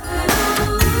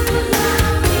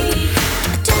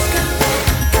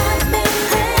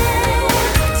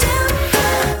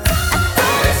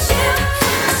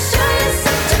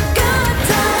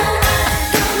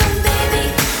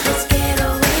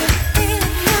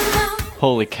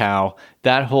 Holy cow.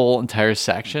 That whole entire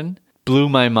section blew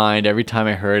my mind every time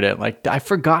I heard it. Like, I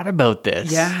forgot about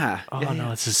this. Yeah. Oh,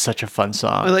 no, this is such a fun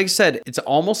song. Like I said, it's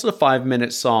almost a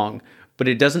 5-minute song, but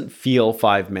it doesn't feel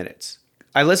 5 minutes.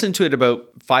 I listened to it about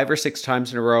 5 or 6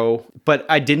 times in a row, but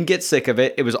I didn't get sick of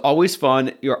it. It was always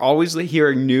fun. You're always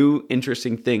hearing new,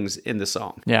 interesting things in the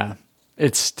song. Yeah.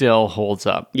 It still holds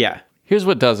up. Yeah. Here's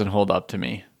what doesn't hold up to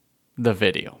me. The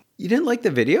video. You didn't like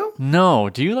the video? No.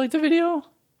 Do you like the video?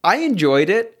 I enjoyed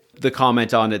it. The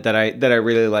comment on it that I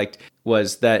really liked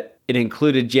was that it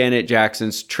included Janet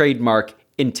Jackson's trademark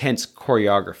intense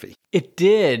choreography. It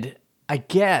did, I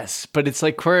guess, but it's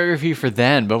like choreography for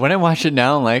then. But when I watch it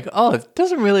now, I'm like, oh, it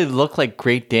doesn't really look like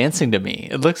great dancing to me.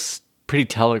 It looks pretty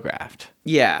telegraphed.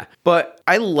 Yeah, but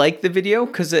I like the video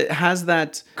because it has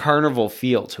that carnival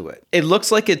feel to it. It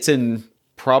looks like it's in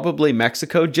probably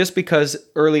Mexico, just because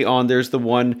early on there's the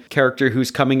one character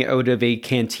who's coming out of a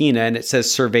cantina and it says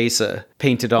Cerveza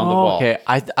painted on the wall. Okay,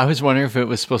 I was wondering if it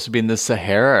was supposed to be in the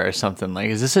Sahara or something. Like,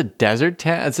 is this a desert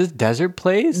is this desert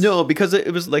place? No, because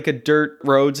it was like a dirt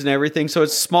roads and everything. So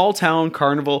it's small town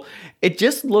carnival. It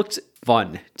just looked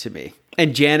fun to me.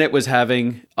 And Janet was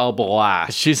having a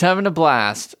blast. She's having a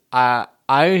blast. I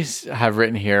have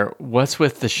written here, what's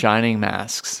with the shining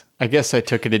masks? I guess I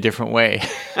took it a different way.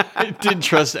 I didn't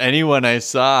trust anyone I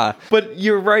saw. But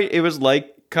you're right. It was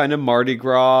like kind of Mardi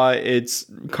Gras. It's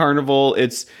carnival.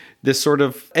 It's this sort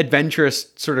of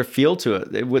adventurous sort of feel to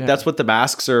it. That's what the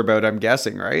masks are about, I'm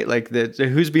guessing, right? Like,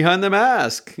 who's behind the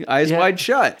mask? Eyes wide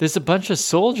shut. There's a bunch of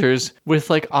soldiers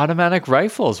with like automatic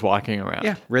rifles walking around.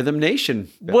 Yeah, Rhythm Nation.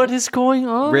 What is going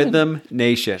on? Rhythm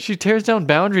Nation. She tears down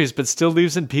boundaries but still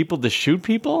leaves in people to shoot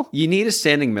people? You need a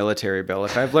standing military, Bill.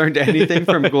 If I've learned anything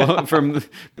from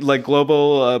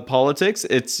global politics,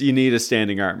 it's you need a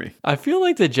standing army. I feel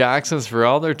like the Jacksons, for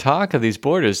all their talk of these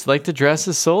borders, like to dress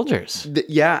as soldiers.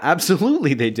 Yeah,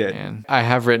 absolutely they did. And I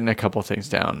have written a couple things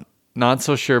down. Not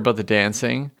so sure about the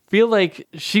dancing. Feel like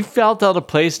she felt out of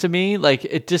place to me. Like,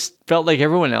 it just felt like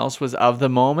everyone else was of the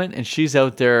moment and she's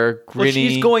out there gritty. Well,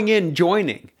 she's going in,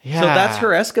 joining. Yeah. So that's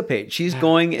her escapade. She's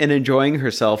going and enjoying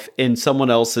herself in someone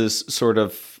else's sort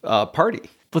of party.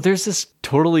 But there's this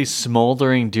totally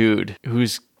smoldering dude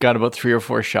who's got about 3 or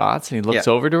 4 shots and he looks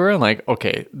over to her and like,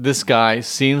 okay, this guy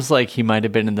seems like he might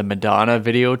have been in the Madonna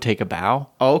video, Take a Bow.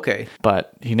 Oh, okay.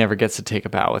 But he never gets to take a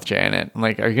bow with Janet. I'm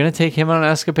like, are you going to take him on an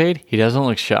escapade? He doesn't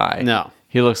look shy. No.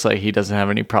 He looks like he doesn't have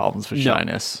any problems with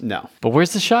shyness. No. But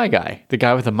where's the shy guy? The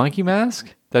guy with the monkey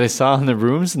mask that I saw in the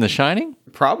rooms in The Shining?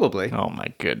 Probably. Oh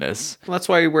my goodness. Well, that's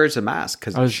why he wears a mask,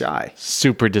 because I he's was shy.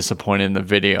 super disappointed in the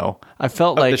video. I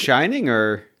felt Of like... The Shining,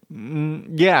 or...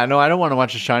 Yeah, no, I don't want to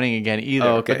watch The Shining again either.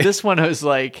 Oh, okay. But this one I was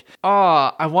like,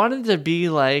 I wanted to be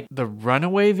like the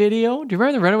Runaway video. Do you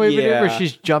remember the Runaway video where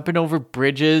she's jumping over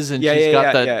bridges and she's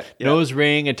got the nose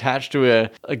ring attached to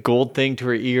a gold thing to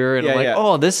her ear? And I'm like,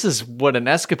 oh, this is what an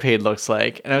escapade looks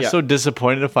like. And I was so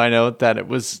disappointed to find out that it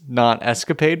was not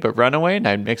Escapade, but Runaway, and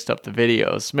I mixed up the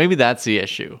videos. Maybe that's the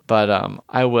issue. But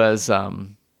I was...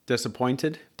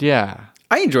 disappointed? Yeah.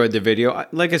 I enjoyed the video.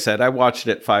 Like I said, I watched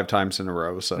it 5 times in a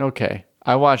row. So Okay.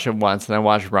 I watched it once and I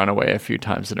watched Runaway a few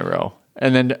times in a row.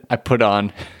 And then I put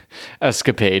on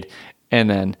Escapade and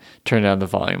then turned down the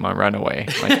volume on Runaway.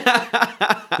 Like,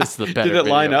 this is the better Did it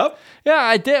line video. up? Yeah,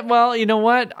 I did. Well, you know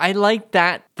what? I like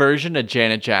that version of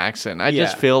Janet Jackson. I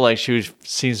just feel like she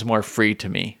seems more free to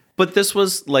me. But this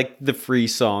was like the free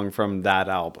song from that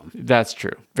album. That's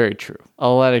true. Very true.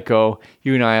 I'll let it go.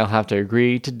 You and I will have to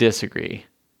agree to disagree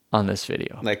on this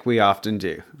video. Like we often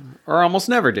do. Or almost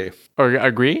never do. Or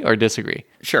agree or disagree?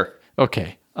 Sure.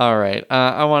 Okay. All right.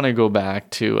 I want to go back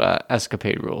to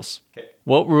escapade rules. Okay.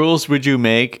 What rules would you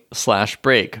make /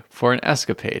 break for an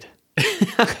escapade?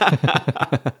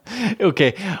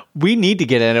 Okay. We need to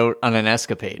get out on an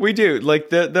escapade. We do. Like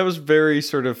that was very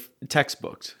sort of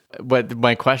textbooked. What,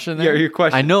 my question there? Yeah, your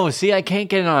question. I know. See, I can't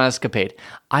get in on escapade.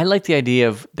 I like the idea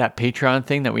of that Patreon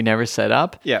thing that we never set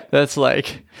up. Yeah. That's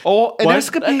like... Oh, an what?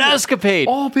 escapade. An escapade.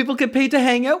 Oh, people get paid to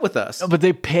hang out with us. But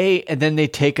they pay and then they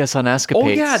take us on escapades. Oh,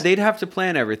 yeah. They'd have to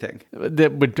plan everything.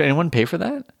 Would anyone pay for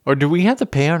that? Or do we have to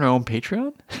pay on our own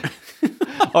Patreon?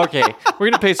 Okay, we're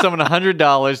going to pay someone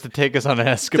 $100 to take us on an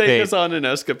escapade. Take us on an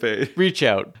escapade. Reach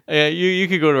out. You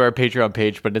could go to our Patreon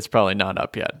page, but it's probably not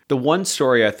up yet. The one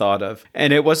story I thought of,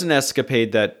 and it was an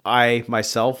escapade that I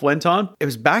myself went on. It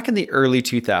was back in the early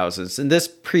 2000s, and this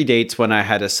predates when I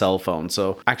had a cell phone.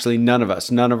 So actually none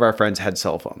of our friends had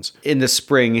cell phones. In the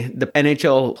spring, the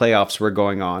NHL playoffs were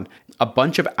going on. A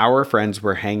bunch of our friends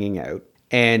were hanging out,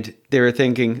 and they were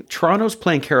thinking, Toronto's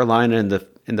playing Carolina in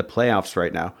the playoffs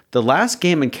right now. The last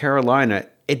game in Carolina,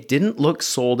 it didn't look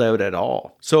sold out at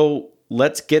all. So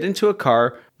let's get into a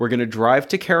car. We're going to drive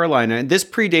to Carolina. And this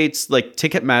predates like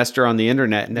Ticketmaster on the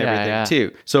internet and everything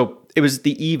too. So it was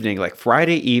the evening, like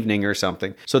Friday evening or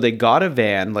something. So they got a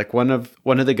van, like one of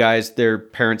the guys, their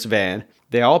parents' van.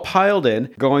 They all piled in,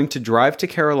 going to drive to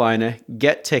Carolina,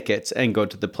 get tickets, and go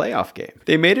to the playoff game.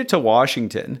 They made it to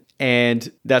Washington, and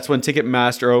that's when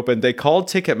Ticketmaster opened. They called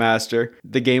Ticketmaster.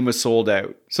 The game was sold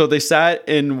out. So they sat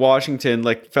in Washington,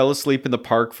 like fell asleep in the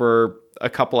park for a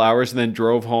couple hours and then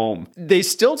drove home. They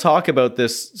still talk about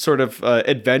this sort of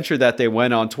adventure that they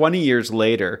went on 20 years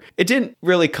later. It didn't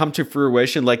really come to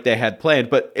fruition like they had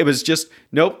planned, but it was just,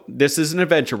 nope, this is an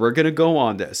adventure. We're going to go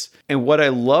on this. And what I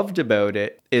loved about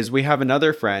it is we have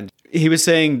another friend. He was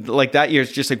saying like that year,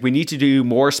 it's just like we need to do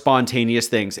more spontaneous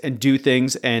things and do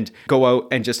things and go out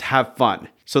and just have fun.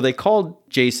 So they called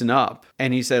Jason up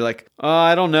and he said like, oh,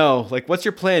 I don't know. Like, what's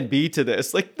your plan B to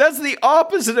this? Like, that's the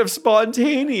opposite of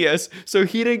spontaneous. So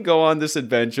he didn't go on this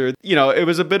adventure. You know, it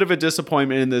was a bit of a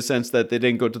disappointment in the sense that they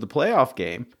didn't go to the playoff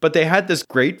game, but they had this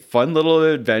great, fun little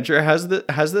adventure. It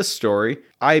has this story.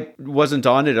 I wasn't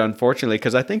on it, unfortunately,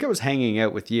 because I think I was hanging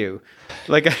out with you.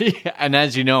 Like, And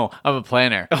as you know, I'm a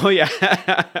planner. oh yeah.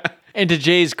 And to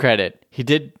Jay's credit, he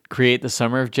did create the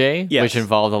Summer of Jay, Yes. which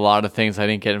involved a lot of things I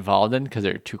didn't get involved in because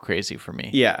they're too crazy for me.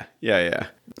 Yeah.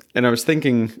 And I was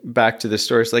thinking back to the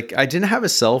story. It's like, I didn't have a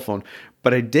cell phone,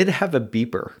 but I did have a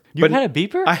beeper. You had a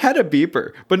beeper? I had a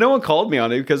beeper, but no one called me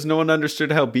on it because no one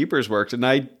understood how beepers worked. And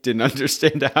I didn't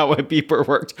understand how a beeper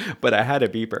worked, but I had a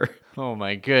beeper. Oh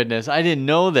my goodness. I didn't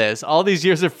know this. All these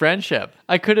years of friendship.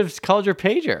 I could have called your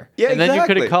pager. Yeah, and then you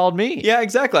could exactly. have called me. Yeah,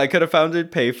 exactly. I could have found a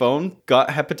payphone, got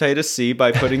hepatitis C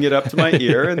by putting it up to my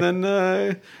ear, and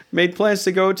then made plans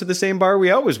to go to the same bar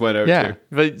we always went out Yeah. to.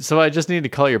 But so I just need to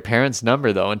call your parents'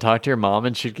 number though and talk to your mom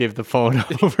and she'd give the phone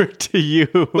over to you.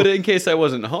 But in case I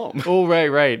wasn't home. Oh,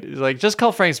 right. It's like, just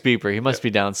call Frank's beeper. He must be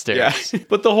downstairs. Yeah.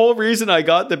 But the whole reason I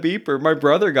got the beeper, my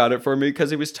brother got it for me because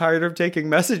he was tired of taking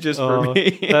messages for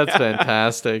me. That's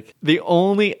fantastic. The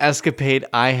only escapade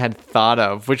I had thought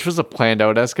of, which was a planned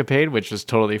out escapade, which was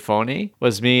totally phony,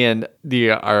 was me and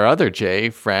our other Jay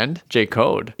friend, Jay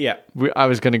Code. Yeah. I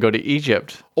was going to go to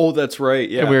Egypt. Oh, that's right.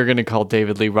 Yeah. And we were going to call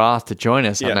David Lee Roth to join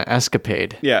us on Yeah. an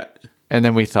escapade. Yeah. And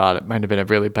then we thought it might have been a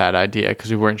really bad idea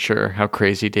because we weren't sure how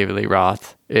crazy David Lee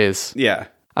Roth is. Yeah.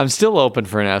 I'm still open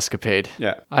for an escapade.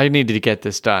 Yeah. I needed to get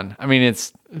this done. I mean,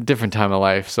 it's a different time of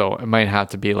life, so it might have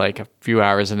to be like a few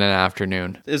hours in an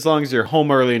afternoon. As long as you're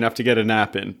home early enough to get a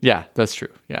nap in. Yeah, that's true.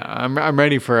 Yeah, I'm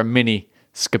ready for a mini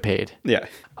escapade. Yeah.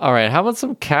 All right, how about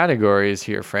some categories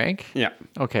here, Frank? Yeah.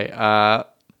 Okay,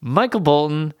 Michael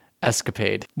Bolton,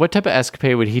 escapade. What type of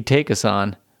escapade would he take us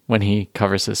on when he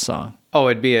covers his song? Oh,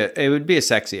 it would be a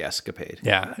sexy escapade.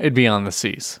 Yeah, it'd be on the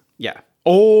seas. Yeah.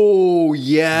 Oh,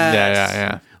 yes.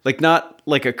 Yeah. Like not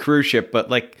like a cruise ship, but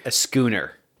like a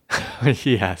schooner,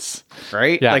 Yes.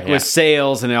 right? Yeah, like yeah. with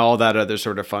sails and all that other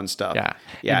sort of fun stuff. Yeah.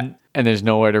 Yeah. And there's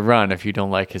nowhere to run if you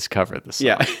don't like his cover of the song.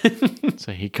 Yeah.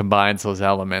 So he combines those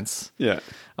elements. Yeah.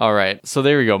 All right. So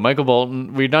there we go. Michael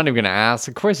Bolton. We're not even going to ask.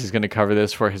 Of course, he's going to cover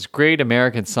this for his Great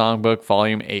American Songbook,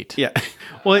 Volume 8. Yeah.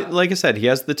 Well, like I said, he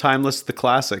has the timeless, the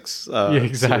classics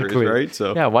series, right?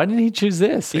 So Yeah. Why didn't he choose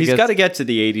this? I he's guess got to get to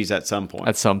the 80s at some point.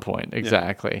 at some point.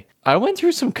 Exactly. I went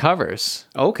through some covers.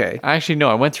 Okay. Actually, no.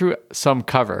 I went through some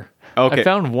cover. Okay. I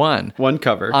found one One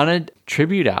cover. on a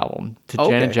tribute album to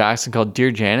Okay. Janet Jackson called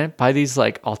Dear Janet by these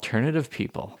like alternative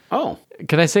people. Oh.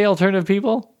 Can I say alternative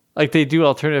people? Like they do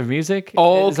alternative music?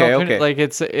 Oh, It's okay, alternative- okay. Like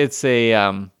it's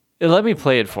a let me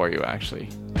play it for you actually.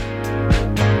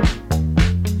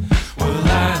 Well,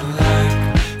 I'd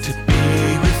like to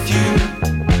be with you,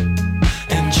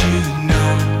 and you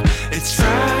know it's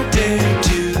Friday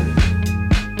too.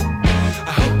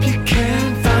 I hope you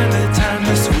can find the time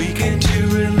this weekend to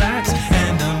relax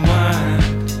and unwind.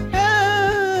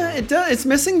 It's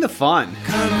missing the fun.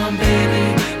 Come on,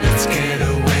 baby, let's get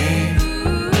away.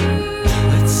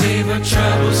 Let's save our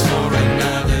troubles for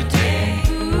another day.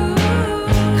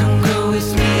 Come go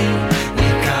with me, we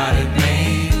got it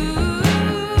made.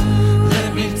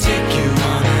 Let me take you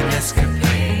on an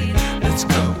escapade. Let's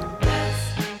go.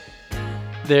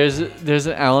 There's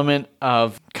an element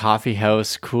of coffee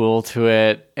house cool to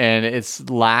it and it's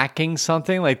lacking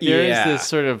something. Like there is Yeah. this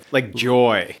sort of Like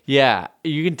joy. yeah,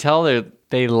 you can tell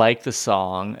they like the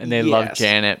song and they love Yes.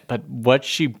 Janet, but what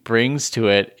she brings to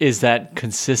it is that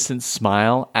consistent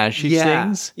smile as she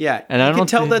sings. Yeah. And you I can don't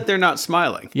tell think- that they're not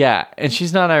smiling. Yeah, and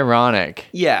she's not ironic.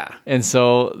 Yeah. And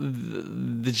so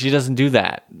she doesn't do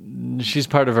that. She's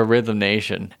part of a rhythm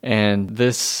nation. And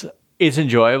this is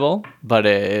enjoyable, but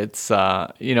it's,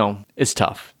 it's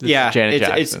tough. This is Yeah. Janet it's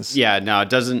Jackson's. yeah, no, it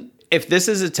doesn't. If this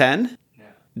is a 10,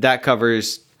 that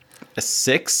covers a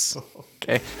 6.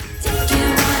 Okay. Take you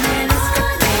on an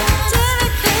escapade.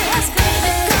 Take the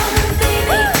escapade. Come on,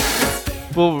 baby.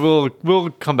 we'll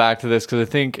come back to this because I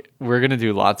think we're gonna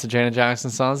do lots of Janet Jackson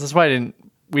songs. That's why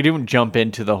we didn't jump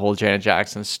into the whole Janet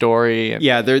Jackson story. And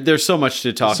Yeah, there's so much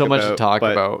to talk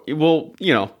but about. We'll,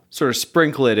 sort of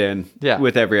sprinkle it in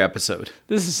with every episode.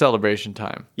 This is celebration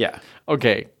time. Yeah.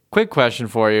 Okay, quick question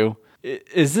for you.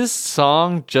 Is this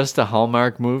song just a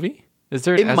Hallmark movie? Is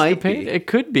there an It might Escapade? be. It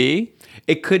could be.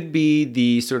 It could be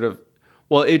the sort of,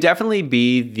 well, it would definitely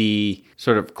be the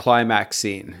sort of climax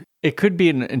scene. It could be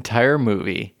an entire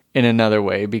movie in another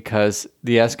way because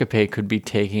the Escapade could be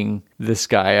taking this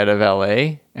guy out of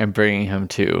LA and bringing him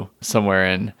to somewhere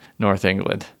in North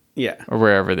England Yeah. or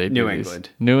wherever they do New these. England.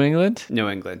 New England? New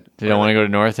England. You don't want to go to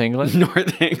North England?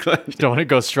 North England. You don't want to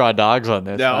go straw dogs on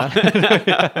this. No.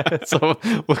 Huh? So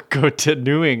we'll go to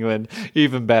New England.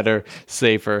 Even better,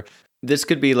 safer. This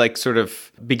could be like sort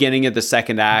of beginning of the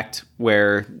second act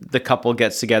where the couple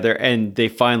gets together and they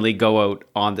finally go out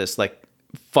on this like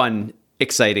fun,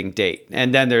 exciting date.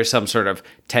 And then there's some sort of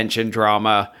tension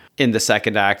drama in the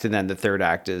second act. And then the third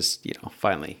act is,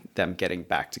 finally them getting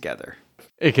back together.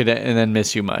 It could, and then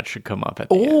Miss You Much should come up at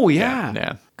the end. Oh, yeah.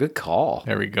 Yeah. Good call.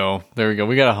 There we go.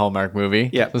 We got a Hallmark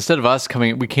movie. Yeah. So instead of us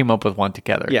coming, we came up with one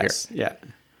together. Yes. Here. Yeah.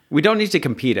 We don't need to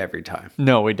compete every time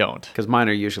No, we don't. because mine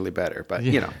are usually better, but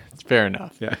It's fair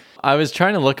enough. Yeah. I was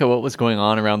trying to look at what was going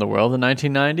on around the world in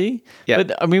 1990. Yeah.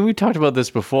 But I mean, we talked about this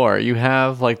before. You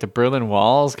have like the Berlin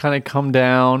Walls kind of come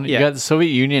down. Yeah. You got the Soviet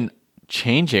Union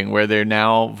changing where they're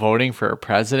now voting for a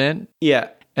president. Yeah.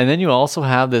 And then you also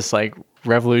have this like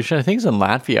revolution. I think it's in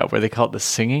Latvia where they call it the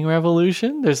singing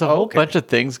revolution. There's a whole bunch of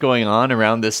things going on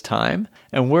around this time.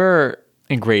 And we're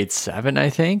in grade 7, I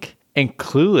think, and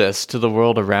clueless to the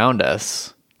world around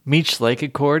us. Meech Lake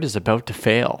Accord is about to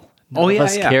fail. None of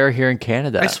us care here in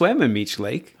Canada. I swam in Meech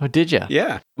Lake. Oh, did you?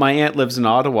 Yeah. My aunt lives in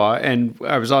Ottawa and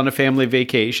I was on a family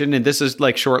vacation and this is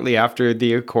like shortly after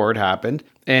the Accord happened.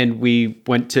 And we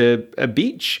went to a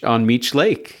beach on Meech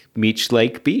Lake. Meech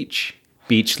Lake Beach.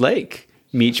 Beach Lake.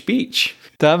 Meech Beach.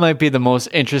 That might be the most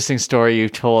interesting story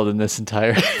you've told in this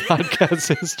entire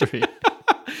podcast history.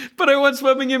 But I went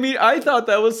swimming in Meech. I thought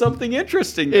that was something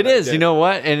interesting. It is. You know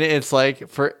what? And it's like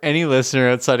for any listener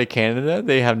outside of Canada,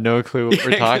 they have no clue what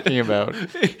we're talking about.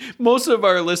 Most of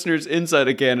our listeners inside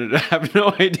of Canada have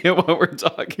no idea what we're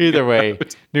talking Either way,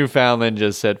 about. Newfoundland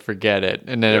just said forget it.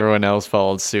 And then everyone else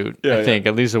followed suit. I think,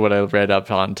 at least what I read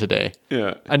up on today.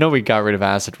 Yeah. I know we got rid of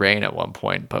acid rain at one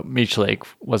point, but Meech Lake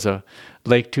was a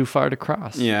lake too far to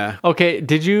cross. Yeah. Okay.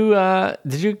 Did you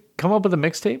come up with a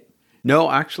mixtape?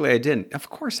 No, actually, I didn't. Of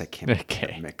course I can't.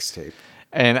 Okay. Mixtape.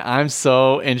 And I'm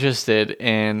so interested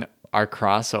in our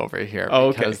crossover here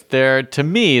Oh, because there, to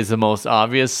me, is the most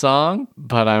obvious song,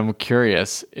 but I'm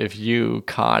curious if you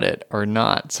caught it or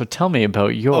not. So tell me about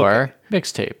your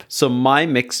mixtape. So my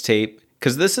mixtape,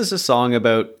 because this is a song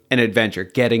about an adventure,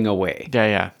 getting away.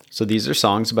 Yeah. So these are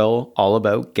songs all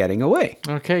about getting away.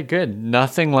 Okay, good.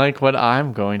 Nothing like what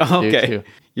I'm going to do Okay. too.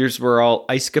 Yours were all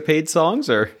Escapade songs,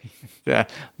 or? Yeah,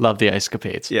 love the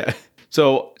Escapades. Yeah.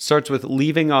 So starts with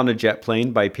Leaving on a Jet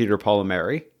Plane by Peter, Paul and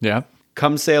Mary. Yeah,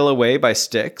 Come Sail Away by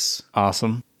Styx.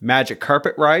 awesome. Magic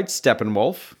Carpet Ride,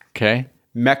 Steppenwolf. Okay,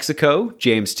 Mexico,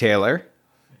 James Taylor.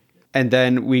 And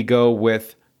then we go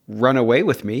with Run Away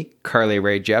With Me, Carly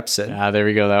Rae Jepsen. there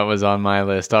we go. That was on my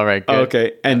list. All right, good.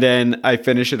 Okay. And then I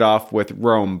finish it off with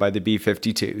Rome by the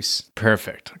B-52s.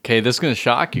 Perfect. Okay, this is going to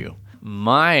shock you.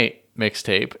 My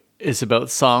mixtape is about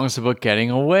songs about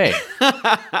getting away.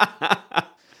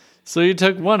 So you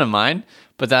took one of mine,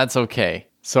 but that's okay.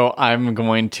 So I'm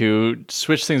going to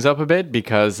switch things up a bit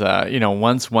because,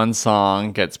 once one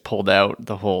song gets pulled out,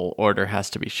 the whole order has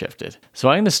to be shifted. So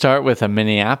I'm going to start with a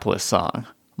Minneapolis song,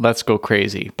 Let's Go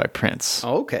Crazy by Prince.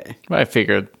 Okay. I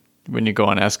figured when you go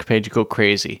on Escapade, you go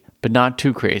crazy, but not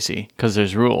too crazy because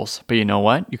there's rules. But you know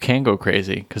what? You can go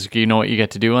crazy because you know what you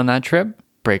get to do on that trip?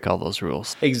 Break all those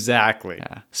rules. Exactly.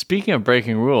 Yeah. Speaking of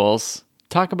breaking rules,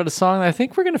 talk about a song that I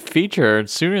think we're going to feature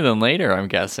sooner than later, I'm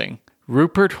guessing.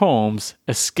 Rupert Holmes'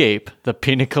 Escape, the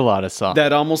Pina Colada song.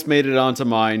 That almost made it onto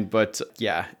mine, but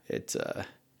yeah, it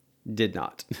did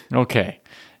not. Okay.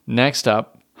 Next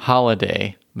up,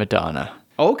 Holiday, Madonna.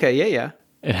 Okay, yeah.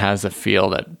 It has a feel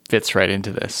that fits right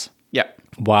into this. Yeah.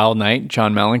 Wild Night,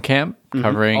 John Mellencamp,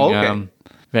 covering Okay.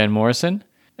 Van Morrison.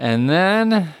 And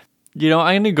then, I'm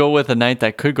going to go with a night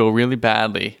that could go really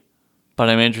badly, but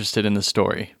I'm interested in the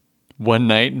story. One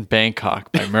Night in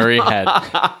Bangkok by Murray Head.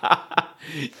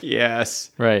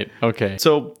 Yes. Right, okay.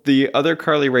 So the other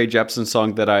Carly Rae Jepsen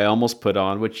song that I almost put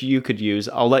on, which you could use,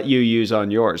 I'll let you use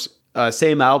on yours.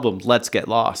 Same album, Let's Get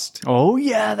Lost. Oh,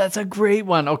 yeah, that's a great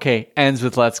one. Okay, ends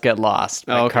with Let's Get Lost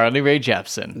by Carly Rae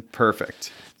Jepsen,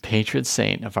 Perfect. patron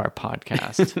saint of our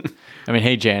podcast. I mean,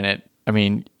 hey, Janet, I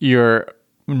mean, you're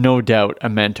no doubt a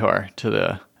mentor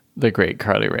to the great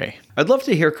Carly Rae. I'd love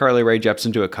to hear Carly Rae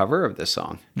Jepsen do a cover of this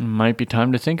song. Might be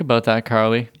time to think about that,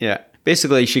 Carly. Yeah.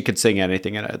 Basically, she could sing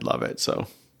anything and I'd love it. So,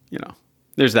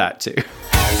 there's that too.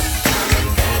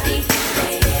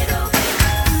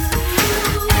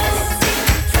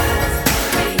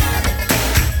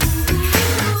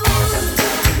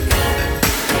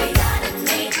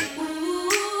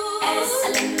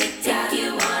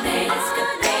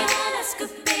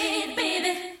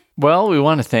 Well, we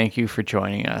want to thank you for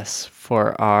joining us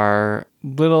for our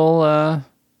little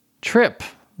trip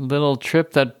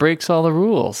that breaks all the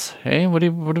rules. Hey, what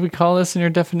do we call this in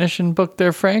your definition book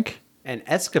there, Frank? An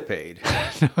escapade.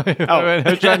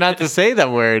 I'm trying not to say that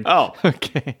word. Oh.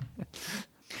 Okay.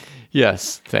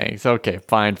 Yes, thanks. Okay,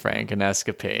 fine, Frank, an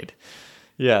escapade.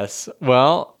 Yes.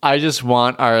 Well, I just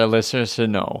want our listeners to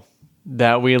know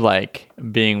that we like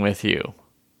being with you.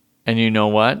 And you know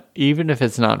what? Even if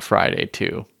it's not Friday,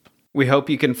 too. We hope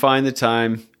you can find the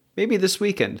time, maybe this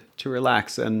weekend, to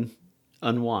relax and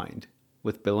unwind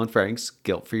with Bill and Frank's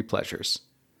Guilt-Free Pleasures.